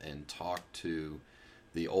with and talk to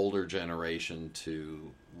the older generation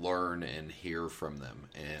to learn and hear from them.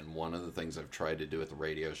 And one of the things I've tried to do at the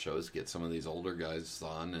radio show is get some of these older guys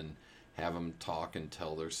on and have them talk and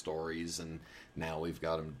tell their stories, and now we've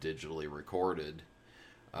got them digitally recorded.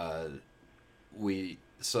 So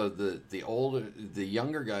the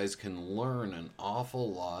younger guys can learn an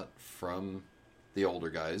awful lot from the older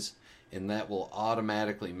guys, and that will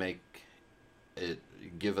automatically make it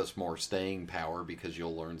give us more staying power, because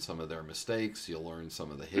you'll learn some of their mistakes, you'll learn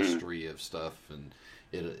some of the history of stuff, and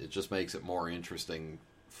it just makes it more interesting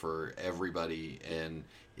for everybody, and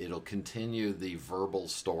it'll continue the verbal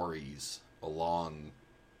stories along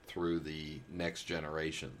through the next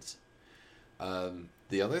generations.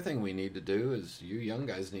 The other thing we need to do is you young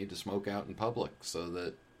guys need to smoke out in public so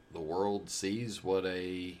that the world sees what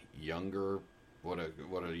a young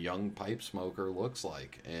pipe smoker looks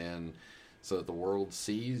like, and so that the world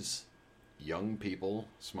sees young people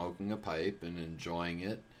smoking a pipe and enjoying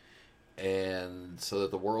it, and so that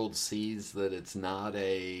the world sees that it's not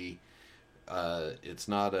a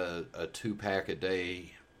 2-pack a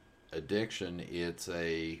day addiction. It's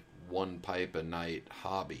a 1 pipe a night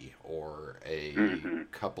hobby, or a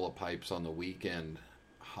couple of pipes on the weekend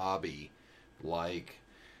hobby, like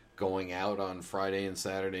going out on Friday and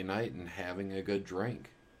Saturday night and having a good drink.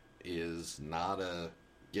 Is not a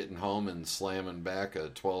getting home and slamming back a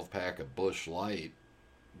 12-pack of Busch Light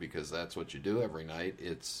because that's what you do every night.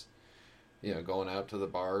 It's, going out to the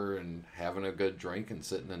bar and having a good drink and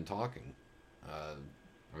sitting and talking.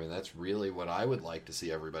 That's really what I would like to see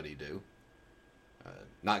everybody do.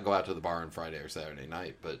 Not go out to the bar on Friday or Saturday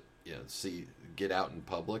night, but get out in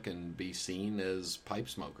public and be seen as pipe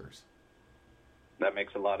smokers. That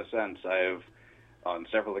makes a lot of sense. I have, on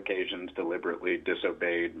several occasions, deliberately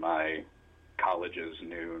disobeyed my college's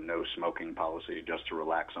new no smoking policy just to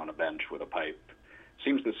relax on a bench with a pipe.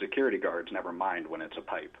 Seems the security guards never mind when it's a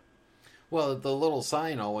pipe. Well, the little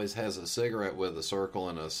sign always has a cigarette with a circle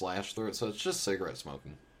and a slash through it, so it's just cigarette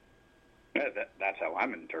smoking. Yeah, that's how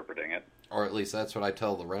I'm interpreting it. Or at least that's what I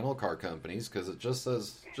tell the rental car companies, because it just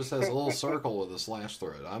has a little circle with a slash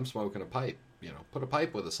through it. I'm smoking a pipe. Put a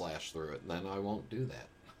pipe with a slash through it, and then I won't do that.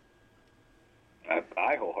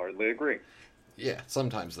 I wholeheartedly agree. Yeah,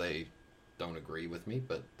 sometimes they don't agree with me,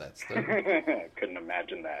 but that's the... Couldn't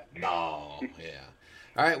imagine that. No, yeah.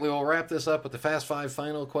 All right, we will wrap this up with the Fast 5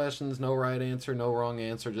 final questions. No right answer, no wrong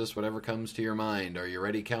answer, just whatever comes to your mind. Are you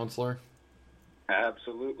ready, Counselor?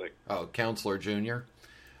 Absolutely. Oh, Counselor Junior.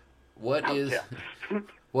 What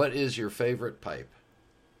is your favorite pipe?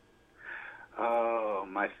 Oh,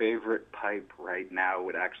 my favorite pipe right now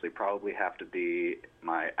would actually probably have to be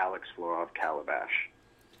my Alex Florov Calabash.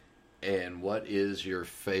 And what is your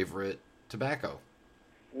favorite tobacco?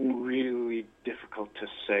 Really difficult to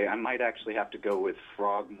say. I might actually have to go with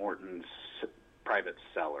Frog Morton's Private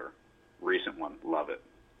Cellar. Recent one. Love it.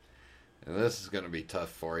 And this is going to be tough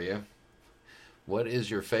for you. What is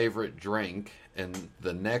your favorite drink? And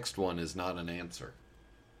the next one is not an answer.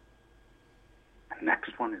 The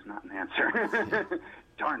next one is not an answer.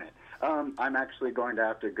 Darn it. I'm actually going to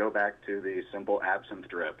have to go back to the simple absinthe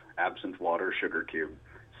drip. Absinthe water, sugar cube.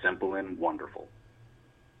 Simple and wonderful.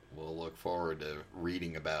 We'll look forward to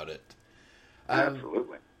reading about it.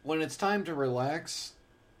 Absolutely. When it's time to relax,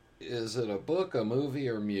 is it a book, a movie,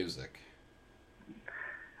 or music?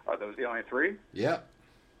 Are those the only three? Yep.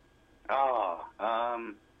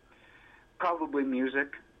 Probably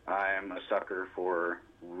music. I'm a sucker for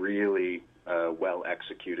really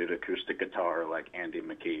well-executed acoustic guitar like Andy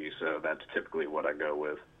McKee, so that's typically what I go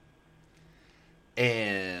with.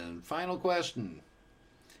 And final question.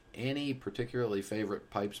 Any particularly favorite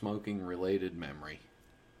pipe smoking related memory?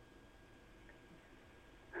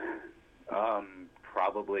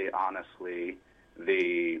 Probably, honestly,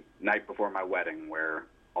 the night before my wedding, where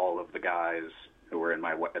all of the guys who were in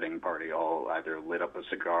my wedding party all either lit up a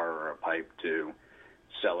cigar or a pipe to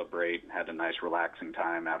celebrate, had a nice relaxing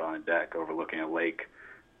time out on a deck overlooking a lake,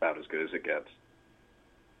 about as good as it gets.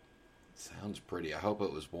 Sounds pretty. I hope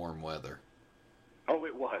it was warm weather. Oh,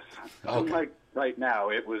 it was. Okay. Unlike right now,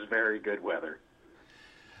 it was very good weather.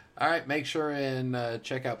 All right, make sure and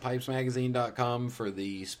check out PipesMagazine.com for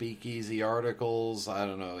the speakeasy articles. I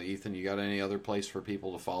don't know, Ethan, you got any other place for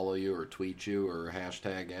people to follow you or tweet you or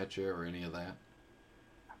hashtag at you or any of that?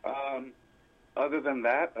 Other than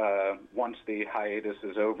that, once the hiatus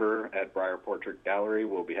is over at Briar Portrait Gallery,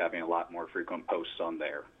 we'll be having a lot more frequent posts on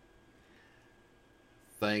there.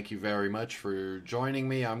 Thank you very much for joining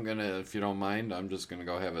me. I'm going to, if you don't mind, I'm just going to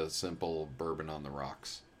go have a simple bourbon on the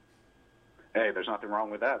rocks. Hey, there's nothing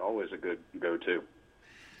wrong with that. Always a good go-to.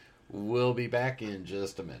 We'll be back in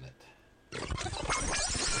just a minute.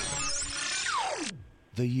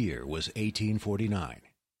 The year was 1849.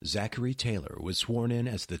 Zachary Taylor was sworn in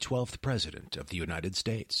as the 12th President of the United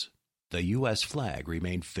States. The U.S. flag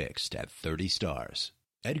remained fixed at 30 stars.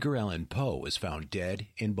 Edgar Allan Poe was found dead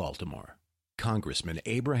in Baltimore. Congressman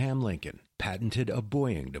Abraham Lincoln patented a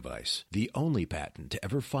buoying device, the only patent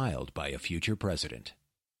ever filed by a future president.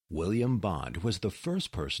 William Bond was the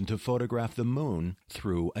first person to photograph the moon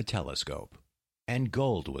through a telescope. And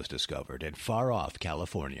gold was discovered in far-off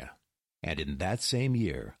California. And in that same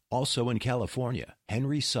year, also in California,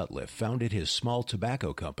 Henry Sutliff founded his small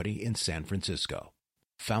tobacco company in San Francisco,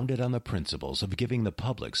 founded on the principles of giving the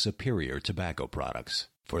public superior tobacco products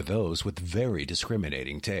for those with very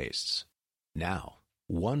discriminating tastes. Now,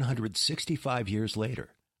 165 years later,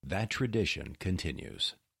 that tradition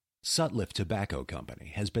continues. Sutliff Tobacco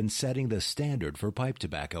Company has been setting the standard for pipe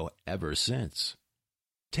tobacco ever since.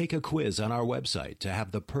 Take a quiz on our website to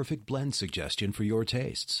have the perfect blend suggestion for your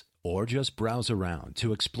tastes, or just browse around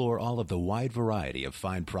to explore all of the wide variety of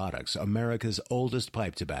fine products America's oldest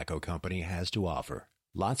pipe tobacco company has to offer.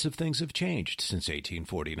 Lots of things have changed since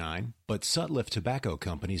 1849, but Sutliff Tobacco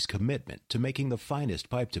Company's commitment to making the finest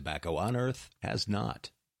pipe tobacco on earth has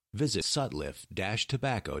not. Visit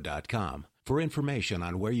sutliff-tobacco.com for information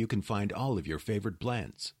on where you can find all of your favorite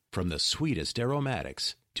blends, from the sweetest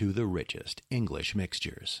aromatics to the richest English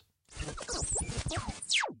mixtures.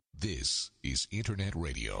 This is Internet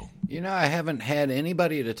Radio. You know, I haven't had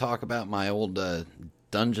anybody to talk about my old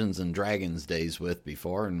Dungeons and Dragons days with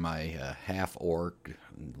before, and my half-orc,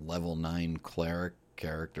 level 9 cleric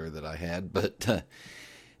character that I had, but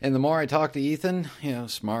and the more I talk to Ethan, you know,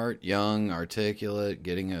 smart, young, articulate,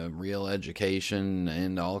 getting a real education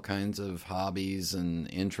and all kinds of hobbies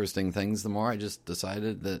and interesting things, the more I just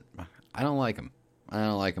decided that I don't like him. I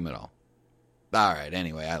don't like him at all. All right,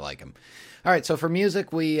 anyway, I like him. All right, so for music,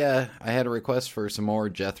 I had a request for some more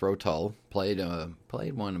Jethro Tull. Played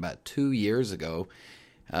one about 2 years ago.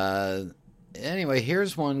 Anyway,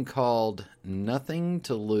 here's one called Nothing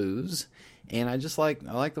to Lose. And I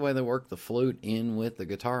like the way they work the flute in with the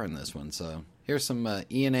guitar in this one. So here's some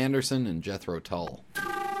Ian Anderson and Jethro Tull.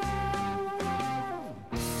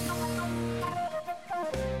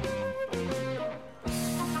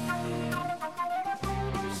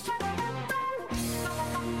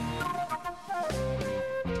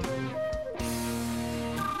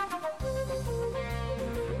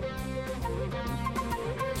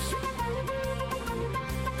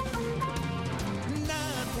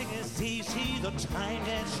 Time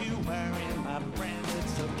that you were in my friends,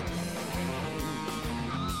 it's okay.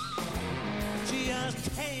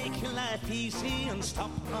 Just take your life easy and stop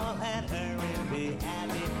all that hurry and be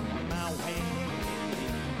happy my way.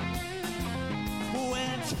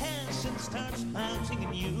 When tension starts mounting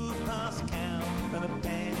and you lost count of the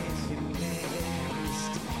pennies you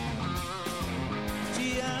missed,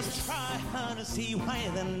 just try hard to see why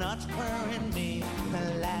they're not wearing me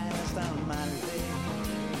the last on my list.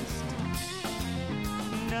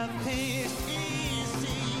 Nothing is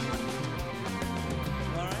easy.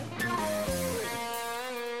 All right.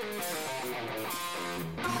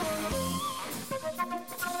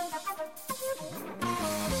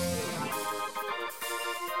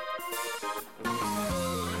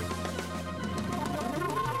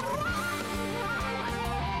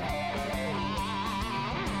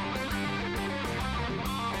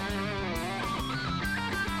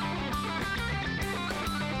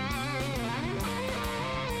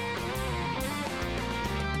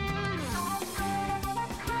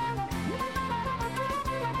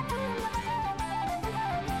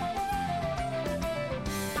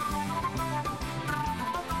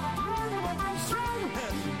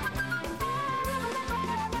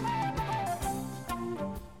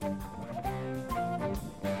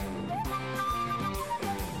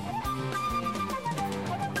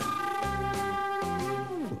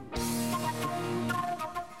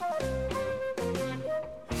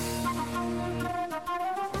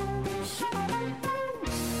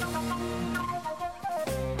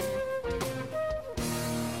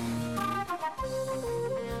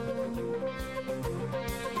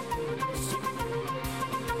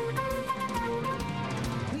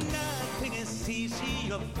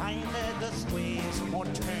 find that the squeeze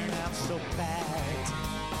won't turn out so bad.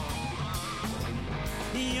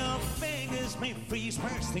 Your fingers may freeze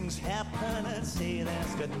first things happen and say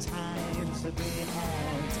there's good times to be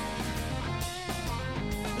had.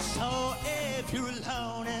 So if you're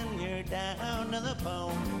alone and you're down to the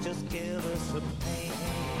bone, just give us a pain.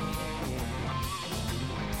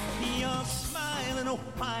 You're smiling a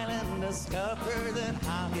while and discover that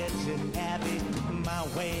I'll get you happy my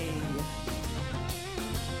way.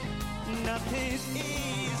 Nothing's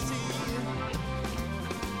easy.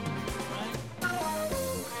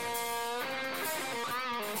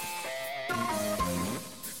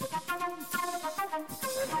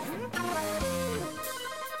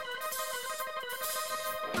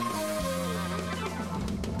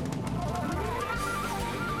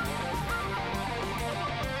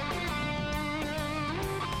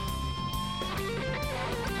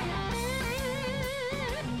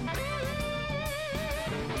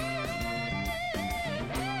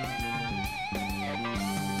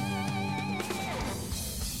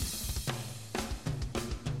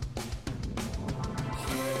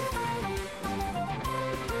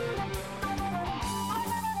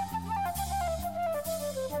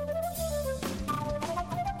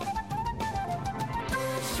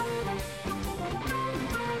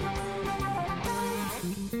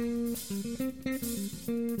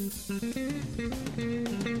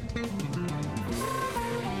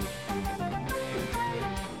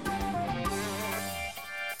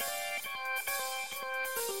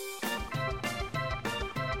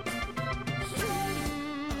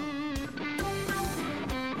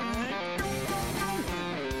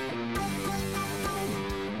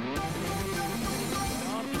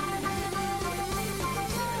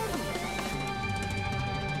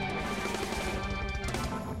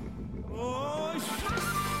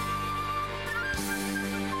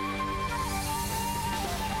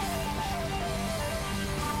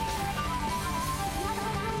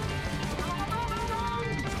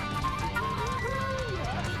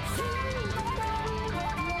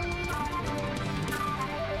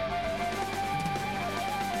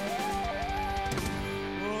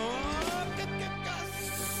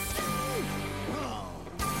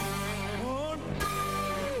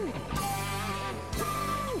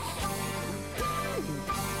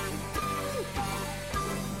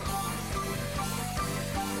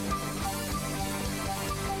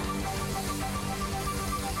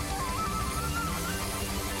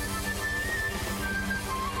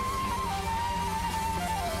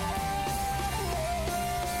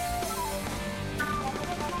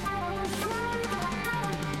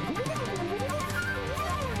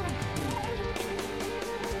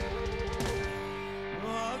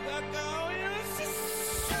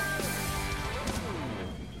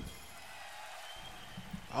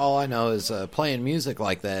 All I know is playing music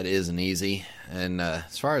like that isn't easy. And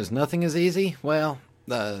as far as nothing is easy, well,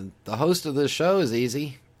 the host of this show is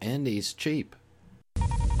easy, and he's cheap.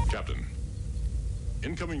 Captain,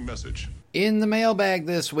 incoming message. In the mailbag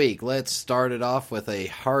this week, let's start it off with a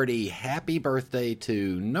hearty happy birthday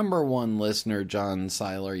to number one listener, John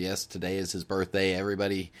Seiler. Yes, today is his birthday.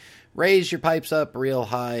 Everybody raise your pipes up real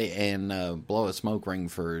high and blow a smoke ring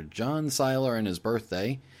for John Seiler and his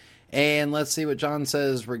birthday. And let's see what John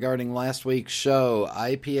says regarding last week's show.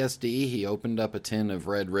 IPSD, he opened up a tin of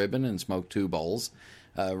Red Ribbon and smoked 2 bowls.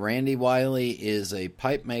 Randy Wiley is a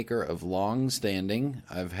pipe maker of long standing.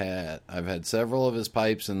 I've had several of his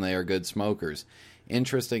pipes and they are good smokers.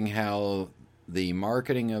 Interesting how the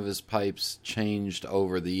marketing of his pipes changed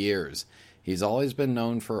over the years. He's always been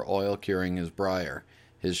known for oil curing his briar.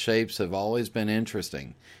 His shapes have always been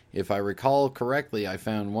interesting. If I recall correctly, I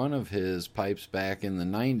found one of his pipes back in the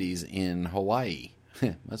 90s in Hawaii.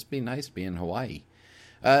 Must be nice to be in Hawaii.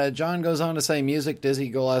 John goes on to say, music, Dizzy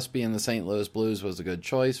Gillespie and the St. Louis Blues was a good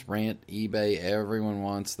choice. Rant, eBay, everyone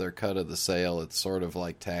wants their cut of the sale. It's sort of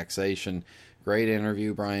like taxation. Great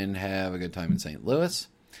interview, Brian. Have a good time in St. Louis.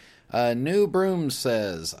 New Broom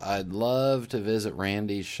says, I'd love to visit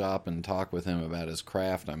Randy's shop and talk with him about his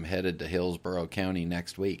craft. I'm headed to Hillsborough County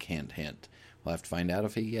next week. Hint, hint. We'll have to find out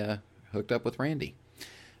if he hooked up with Randy.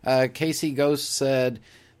 Casey Ghost said,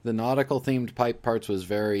 the nautical-themed pipe parts was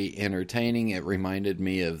very entertaining. It reminded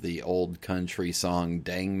me of the old country song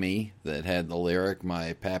Dang Me that had the lyric,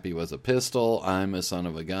 my pappy was a pistol, I'm a son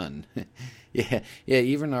of a gun. yeah,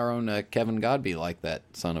 even our own Kevin Godby liked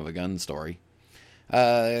that son of a gun story.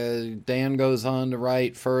 Dan goes on to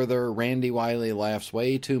write further, Randy Wiley laughs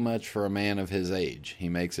way too much for a man of his age. He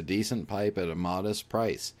makes a decent pipe at a modest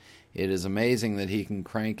price. It is amazing that he can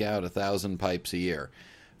crank out 1,000 pipes a year.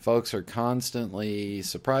 Folks are constantly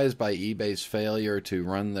surprised by eBay's failure to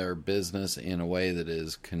run their business in a way that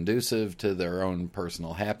is conducive to their own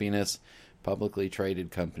personal happiness. Publicly traded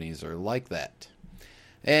companies are like that.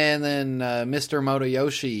 And then Mr.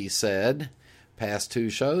 Motoyoshi said, past 2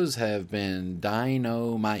 shows have been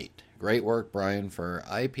dynamite. Great work, Brian. For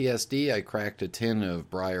IPSD, I cracked a tin of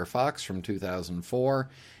Briar Fox from 2004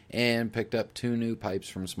 and picked up 2 new pipes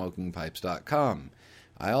from SmokingPipes.com.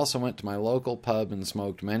 I also went to my local pub and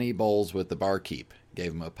smoked many bowls with the barkeep.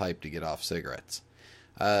 Gave him a pipe to get off cigarettes.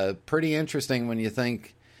 Pretty interesting when you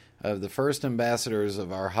think of the first ambassadors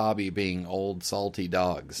of our hobby being old salty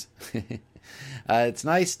dogs. It's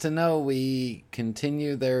nice to know we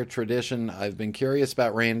continue their tradition. I've been curious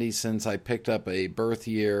about Randy since I picked up a birth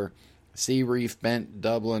year Sea Reef Bent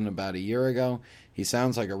Dublin about a year ago. He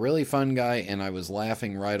sounds like a really fun guy, and I was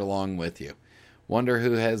laughing right along with you. Wonder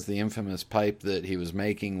who has the infamous pipe that he was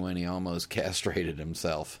making when he almost castrated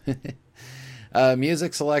himself.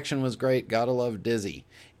 Music selection was great. Gotta love Dizzy.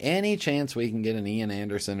 Any chance we can get an Ian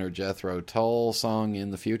Anderson or Jethro Tull song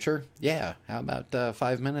in the future? Yeah, how about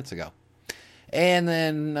 5 minutes ago? And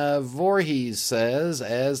then Voorhees says,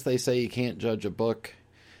 as they say you can't judge a book,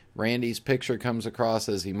 Randy's picture comes across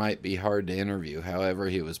as he might be hard to interview. However,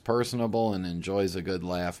 he was personable and enjoys a good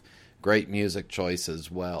laugh. Great music choice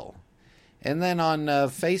as well. And then on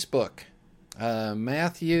Facebook,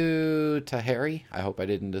 Matthew Tahari, I hope I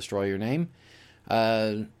didn't destroy your name,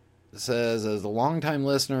 says, as a longtime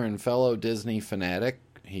listener and fellow Disney fanatic,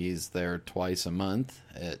 he's there twice a month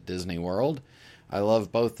at Disney World. I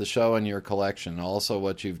love both the show and your collection. Also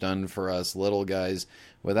what you've done for us little guys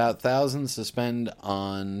without thousands to spend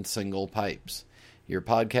on single pipes. Your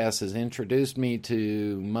podcast has introduced me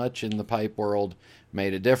to much in the pipe world,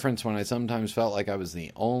 made a difference when I sometimes felt like I was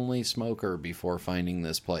the only smoker before finding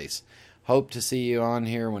this place. Hope to see you on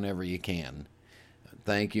here whenever you can.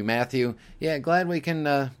 Thank you, Matthew. Yeah, glad we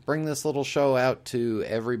can bring this little show out to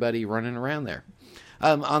everybody running around there.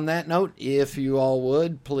 On that note, if you all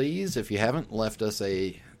would, please, if you haven't,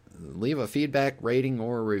 leave a feedback, rating,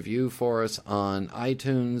 or review for us on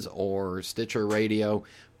iTunes or Stitcher Radio.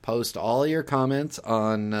 Post all your comments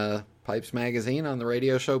on Pipes Magazine on the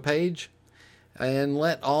radio show page, and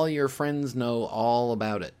let all your friends know all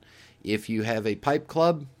about it. If you have a pipe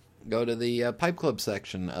club, go to the pipe club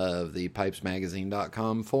section of the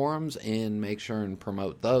PipesMagazine.com forums and make sure and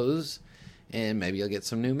promote those, and maybe you'll get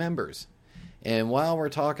some new members. And while we're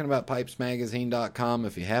talking about PipesMagazine.com,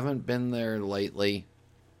 if you haven't been there lately,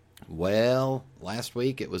 well, last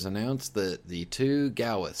week it was announced that the 2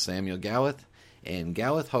 Gowith, Samuel Gowith and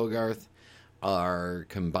Gowith Hogarth, are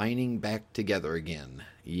combining back together again.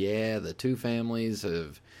 Yeah, the 2 families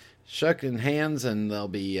have shook hands, and they'll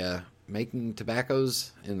be making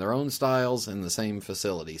tobaccos in their own styles in the same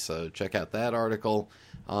facility. So check out that article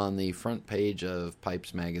on the front page of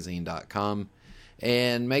PipesMagazine.com.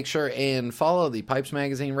 And make sure and follow the Pipes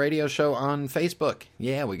Magazine radio show on Facebook.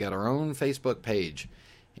 Yeah, we got our own Facebook page.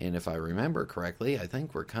 And if I remember correctly, I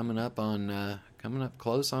think we're coming up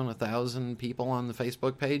close on 1,000 people on the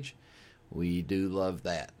Facebook page. We do love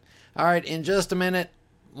that. All right, in just a minute,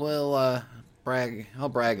 I'll brag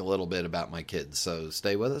a little bit about my kids. So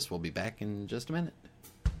stay with us. We'll be back in just a minute.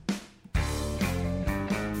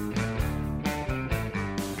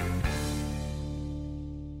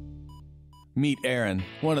 Meet Aaron,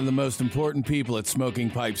 one of the most important people at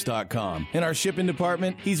SmokingPipes.com. In our shipping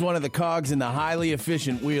department, he's one of the cogs in the highly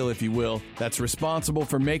efficient wheel, if you will, that's responsible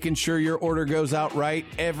for making sure your order goes out right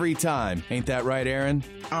every time. Ain't that right, Aaron?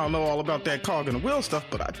 I don't know all about that cog and the wheel stuff,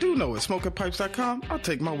 but I do know at SmokingPipes.com, I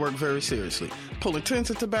take my work very seriously. Pulling tins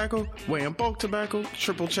of tobacco, weighing bulk tobacco,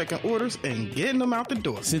 triple checking orders, and getting them out the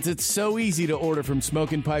door. Since it's so easy to order from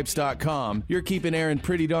SmokingPipes.com, you're keeping Aaron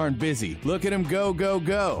pretty darn busy. Look at him go, go,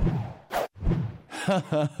 go.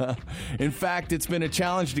 In fact, it's been a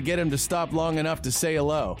challenge to get him to stop long enough to say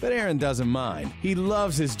hello. But Aaron doesn't mind. He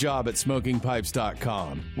loves his job at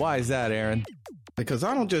SmokingPipes.com. Why is that, Aaron? Because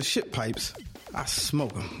I don't just ship pipes, I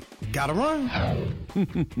smoke them. Gotta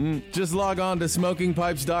run. Just log on to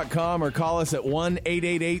SmokingPipes.com or call us at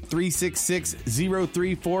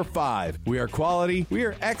 1-888-366-0345. We are quality. We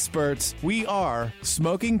are experts. We are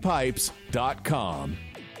SmokingPipes.com.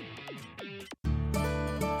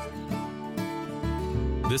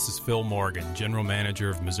 This is Phil Morgan, General Manager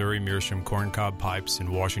of Missouri Meerschaum Corncob Pipes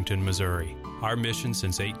in Washington, Missouri. Our mission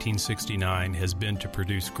since 1869 has been to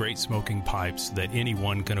produce great smoking pipes that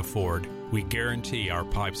anyone can afford. We guarantee our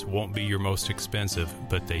pipes won't be your most expensive,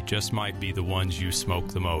 but they just might be the ones you smoke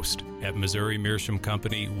the most. At Missouri Meerschaum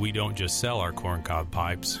Company, we don't just sell our corncob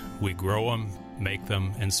pipes. We grow them, make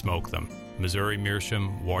them, and smoke them. Missouri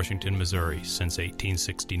Meerschaum, Washington, Missouri, since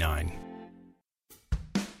 1869.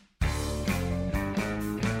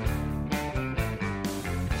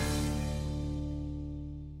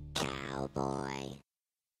 Cowboy.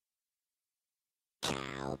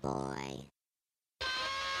 Cowboy.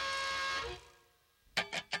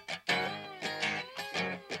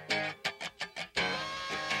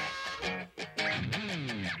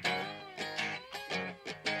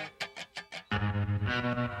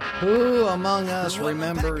 Who among us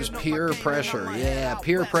remembers peer pressure? Yeah,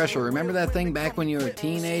 peer pressure. Remember that thing back when you were a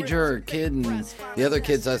teenager or a kid, and the other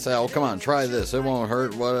kids I'd say, "Oh, come on, try this. It won't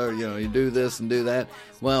hurt. Whatever, you do this and do that."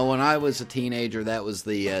 Well, when I was a teenager, that was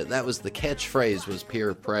the catchphrase was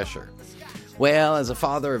peer pressure. Well, as a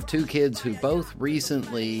father of two kids who both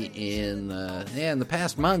recently in the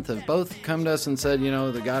past month have both come to us and said,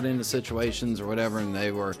 they got into situations or whatever, and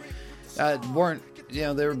they were they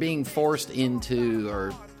were being forced into,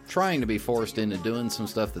 or trying to be forced into, doing some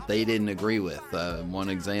stuff that they didn't agree with. One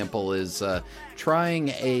example is trying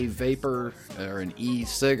a vapor or an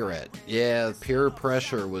e-cigarette. Yeah, peer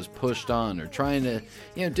pressure was pushed on, or trying to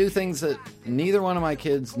do things that neither one of my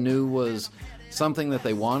kids knew was something that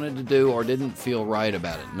they wanted to do or didn't feel right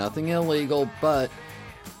about it. Nothing illegal, but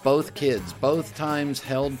both kids, both times,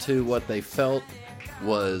 held to what they felt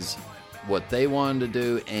was what they wanted to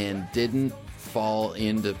do and didn't fall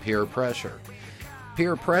into peer pressure.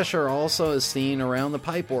 Peer pressure also is seen around the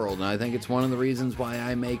pipe world, and I think it's one of the reasons why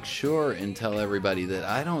I make sure and tell everybody that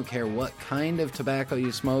I don't care what kind of tobacco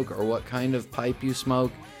you smoke or what kind of pipe you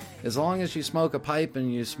smoke. As long as you smoke a pipe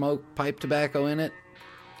and you smoke pipe tobacco in it,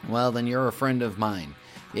 well, then you're a friend of mine.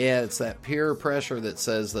 Yeah, it's that peer pressure that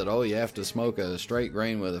says that, you have to smoke a straight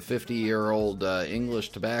grain with a 50-year-old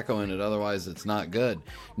English tobacco in it, otherwise it's not good.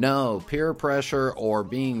 No, peer pressure or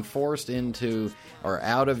being forced into or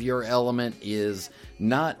out of your element is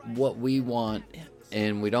not what we want,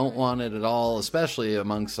 and we don't want it at all, especially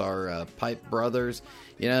amongst our pipe brothers.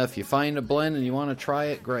 If you find a blend and you want to try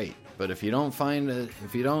it, great. But if you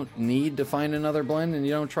don't need to find another blend and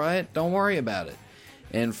you don't try it, don't worry about it.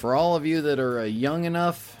 And for all of you that are young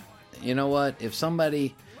enough, you know what? If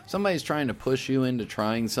somebody's trying to push you into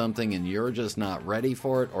trying something and you're just not ready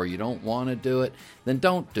for it, or you don't want to do it, then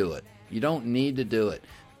don't do it. You don't need to do it.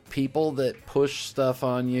 People that push stuff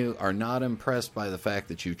on you are not impressed by the fact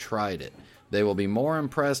that you tried it. They will be more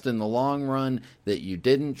impressed in the long run that you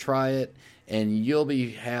didn't try it, and you'll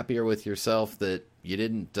be happier with yourself that you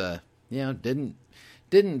didn't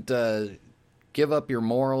give up your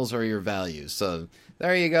morals or your values. So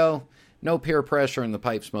there you go. No peer pressure in the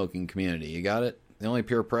pipe smoking community. You got it? The only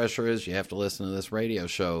peer pressure is you have to listen to this radio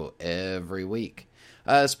show every week.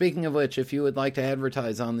 Speaking of which, if you would like to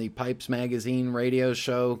advertise on the Pipes Magazine radio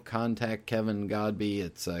show, contact Kevin Godby.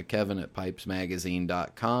 It's Kevin at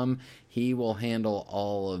PipesMagazine.com. He will handle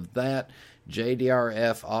all of that.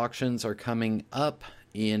 JDRF auctions are coming up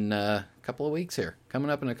in a couple of weeks here. Coming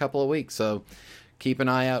up in a couple of weeks. So keep an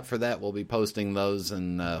eye out for that. We'll be posting those,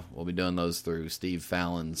 and we'll be doing those through Steve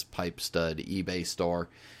Fallon's Pipe Stud eBay store.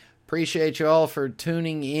 Appreciate you all for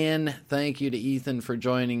tuning in. Thank you to Ethan for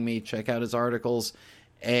joining me. Check out his articles.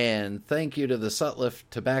 And thank you to the Sutliff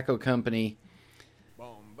Tobacco Company.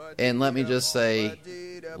 And let me just say,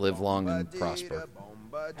 live long and prosper.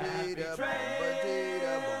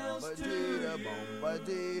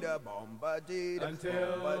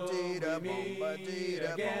 Until we meet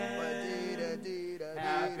again,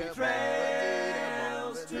 happy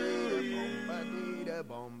trails to you.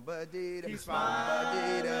 Keep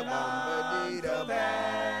smiling until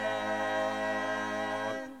then.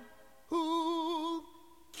 Who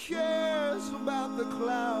cares about the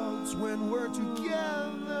clouds when we're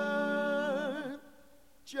together?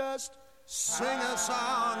 Just sing a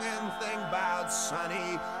song and think about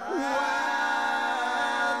sunny weather.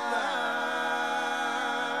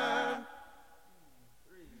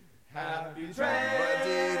 Happy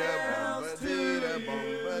trails to you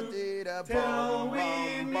till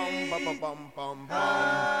we meet again.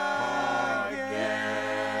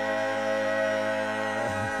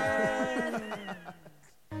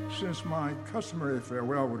 Since my customary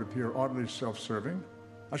farewell would appear oddly self-serving,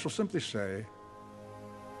 I shall simply say,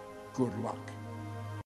 good luck.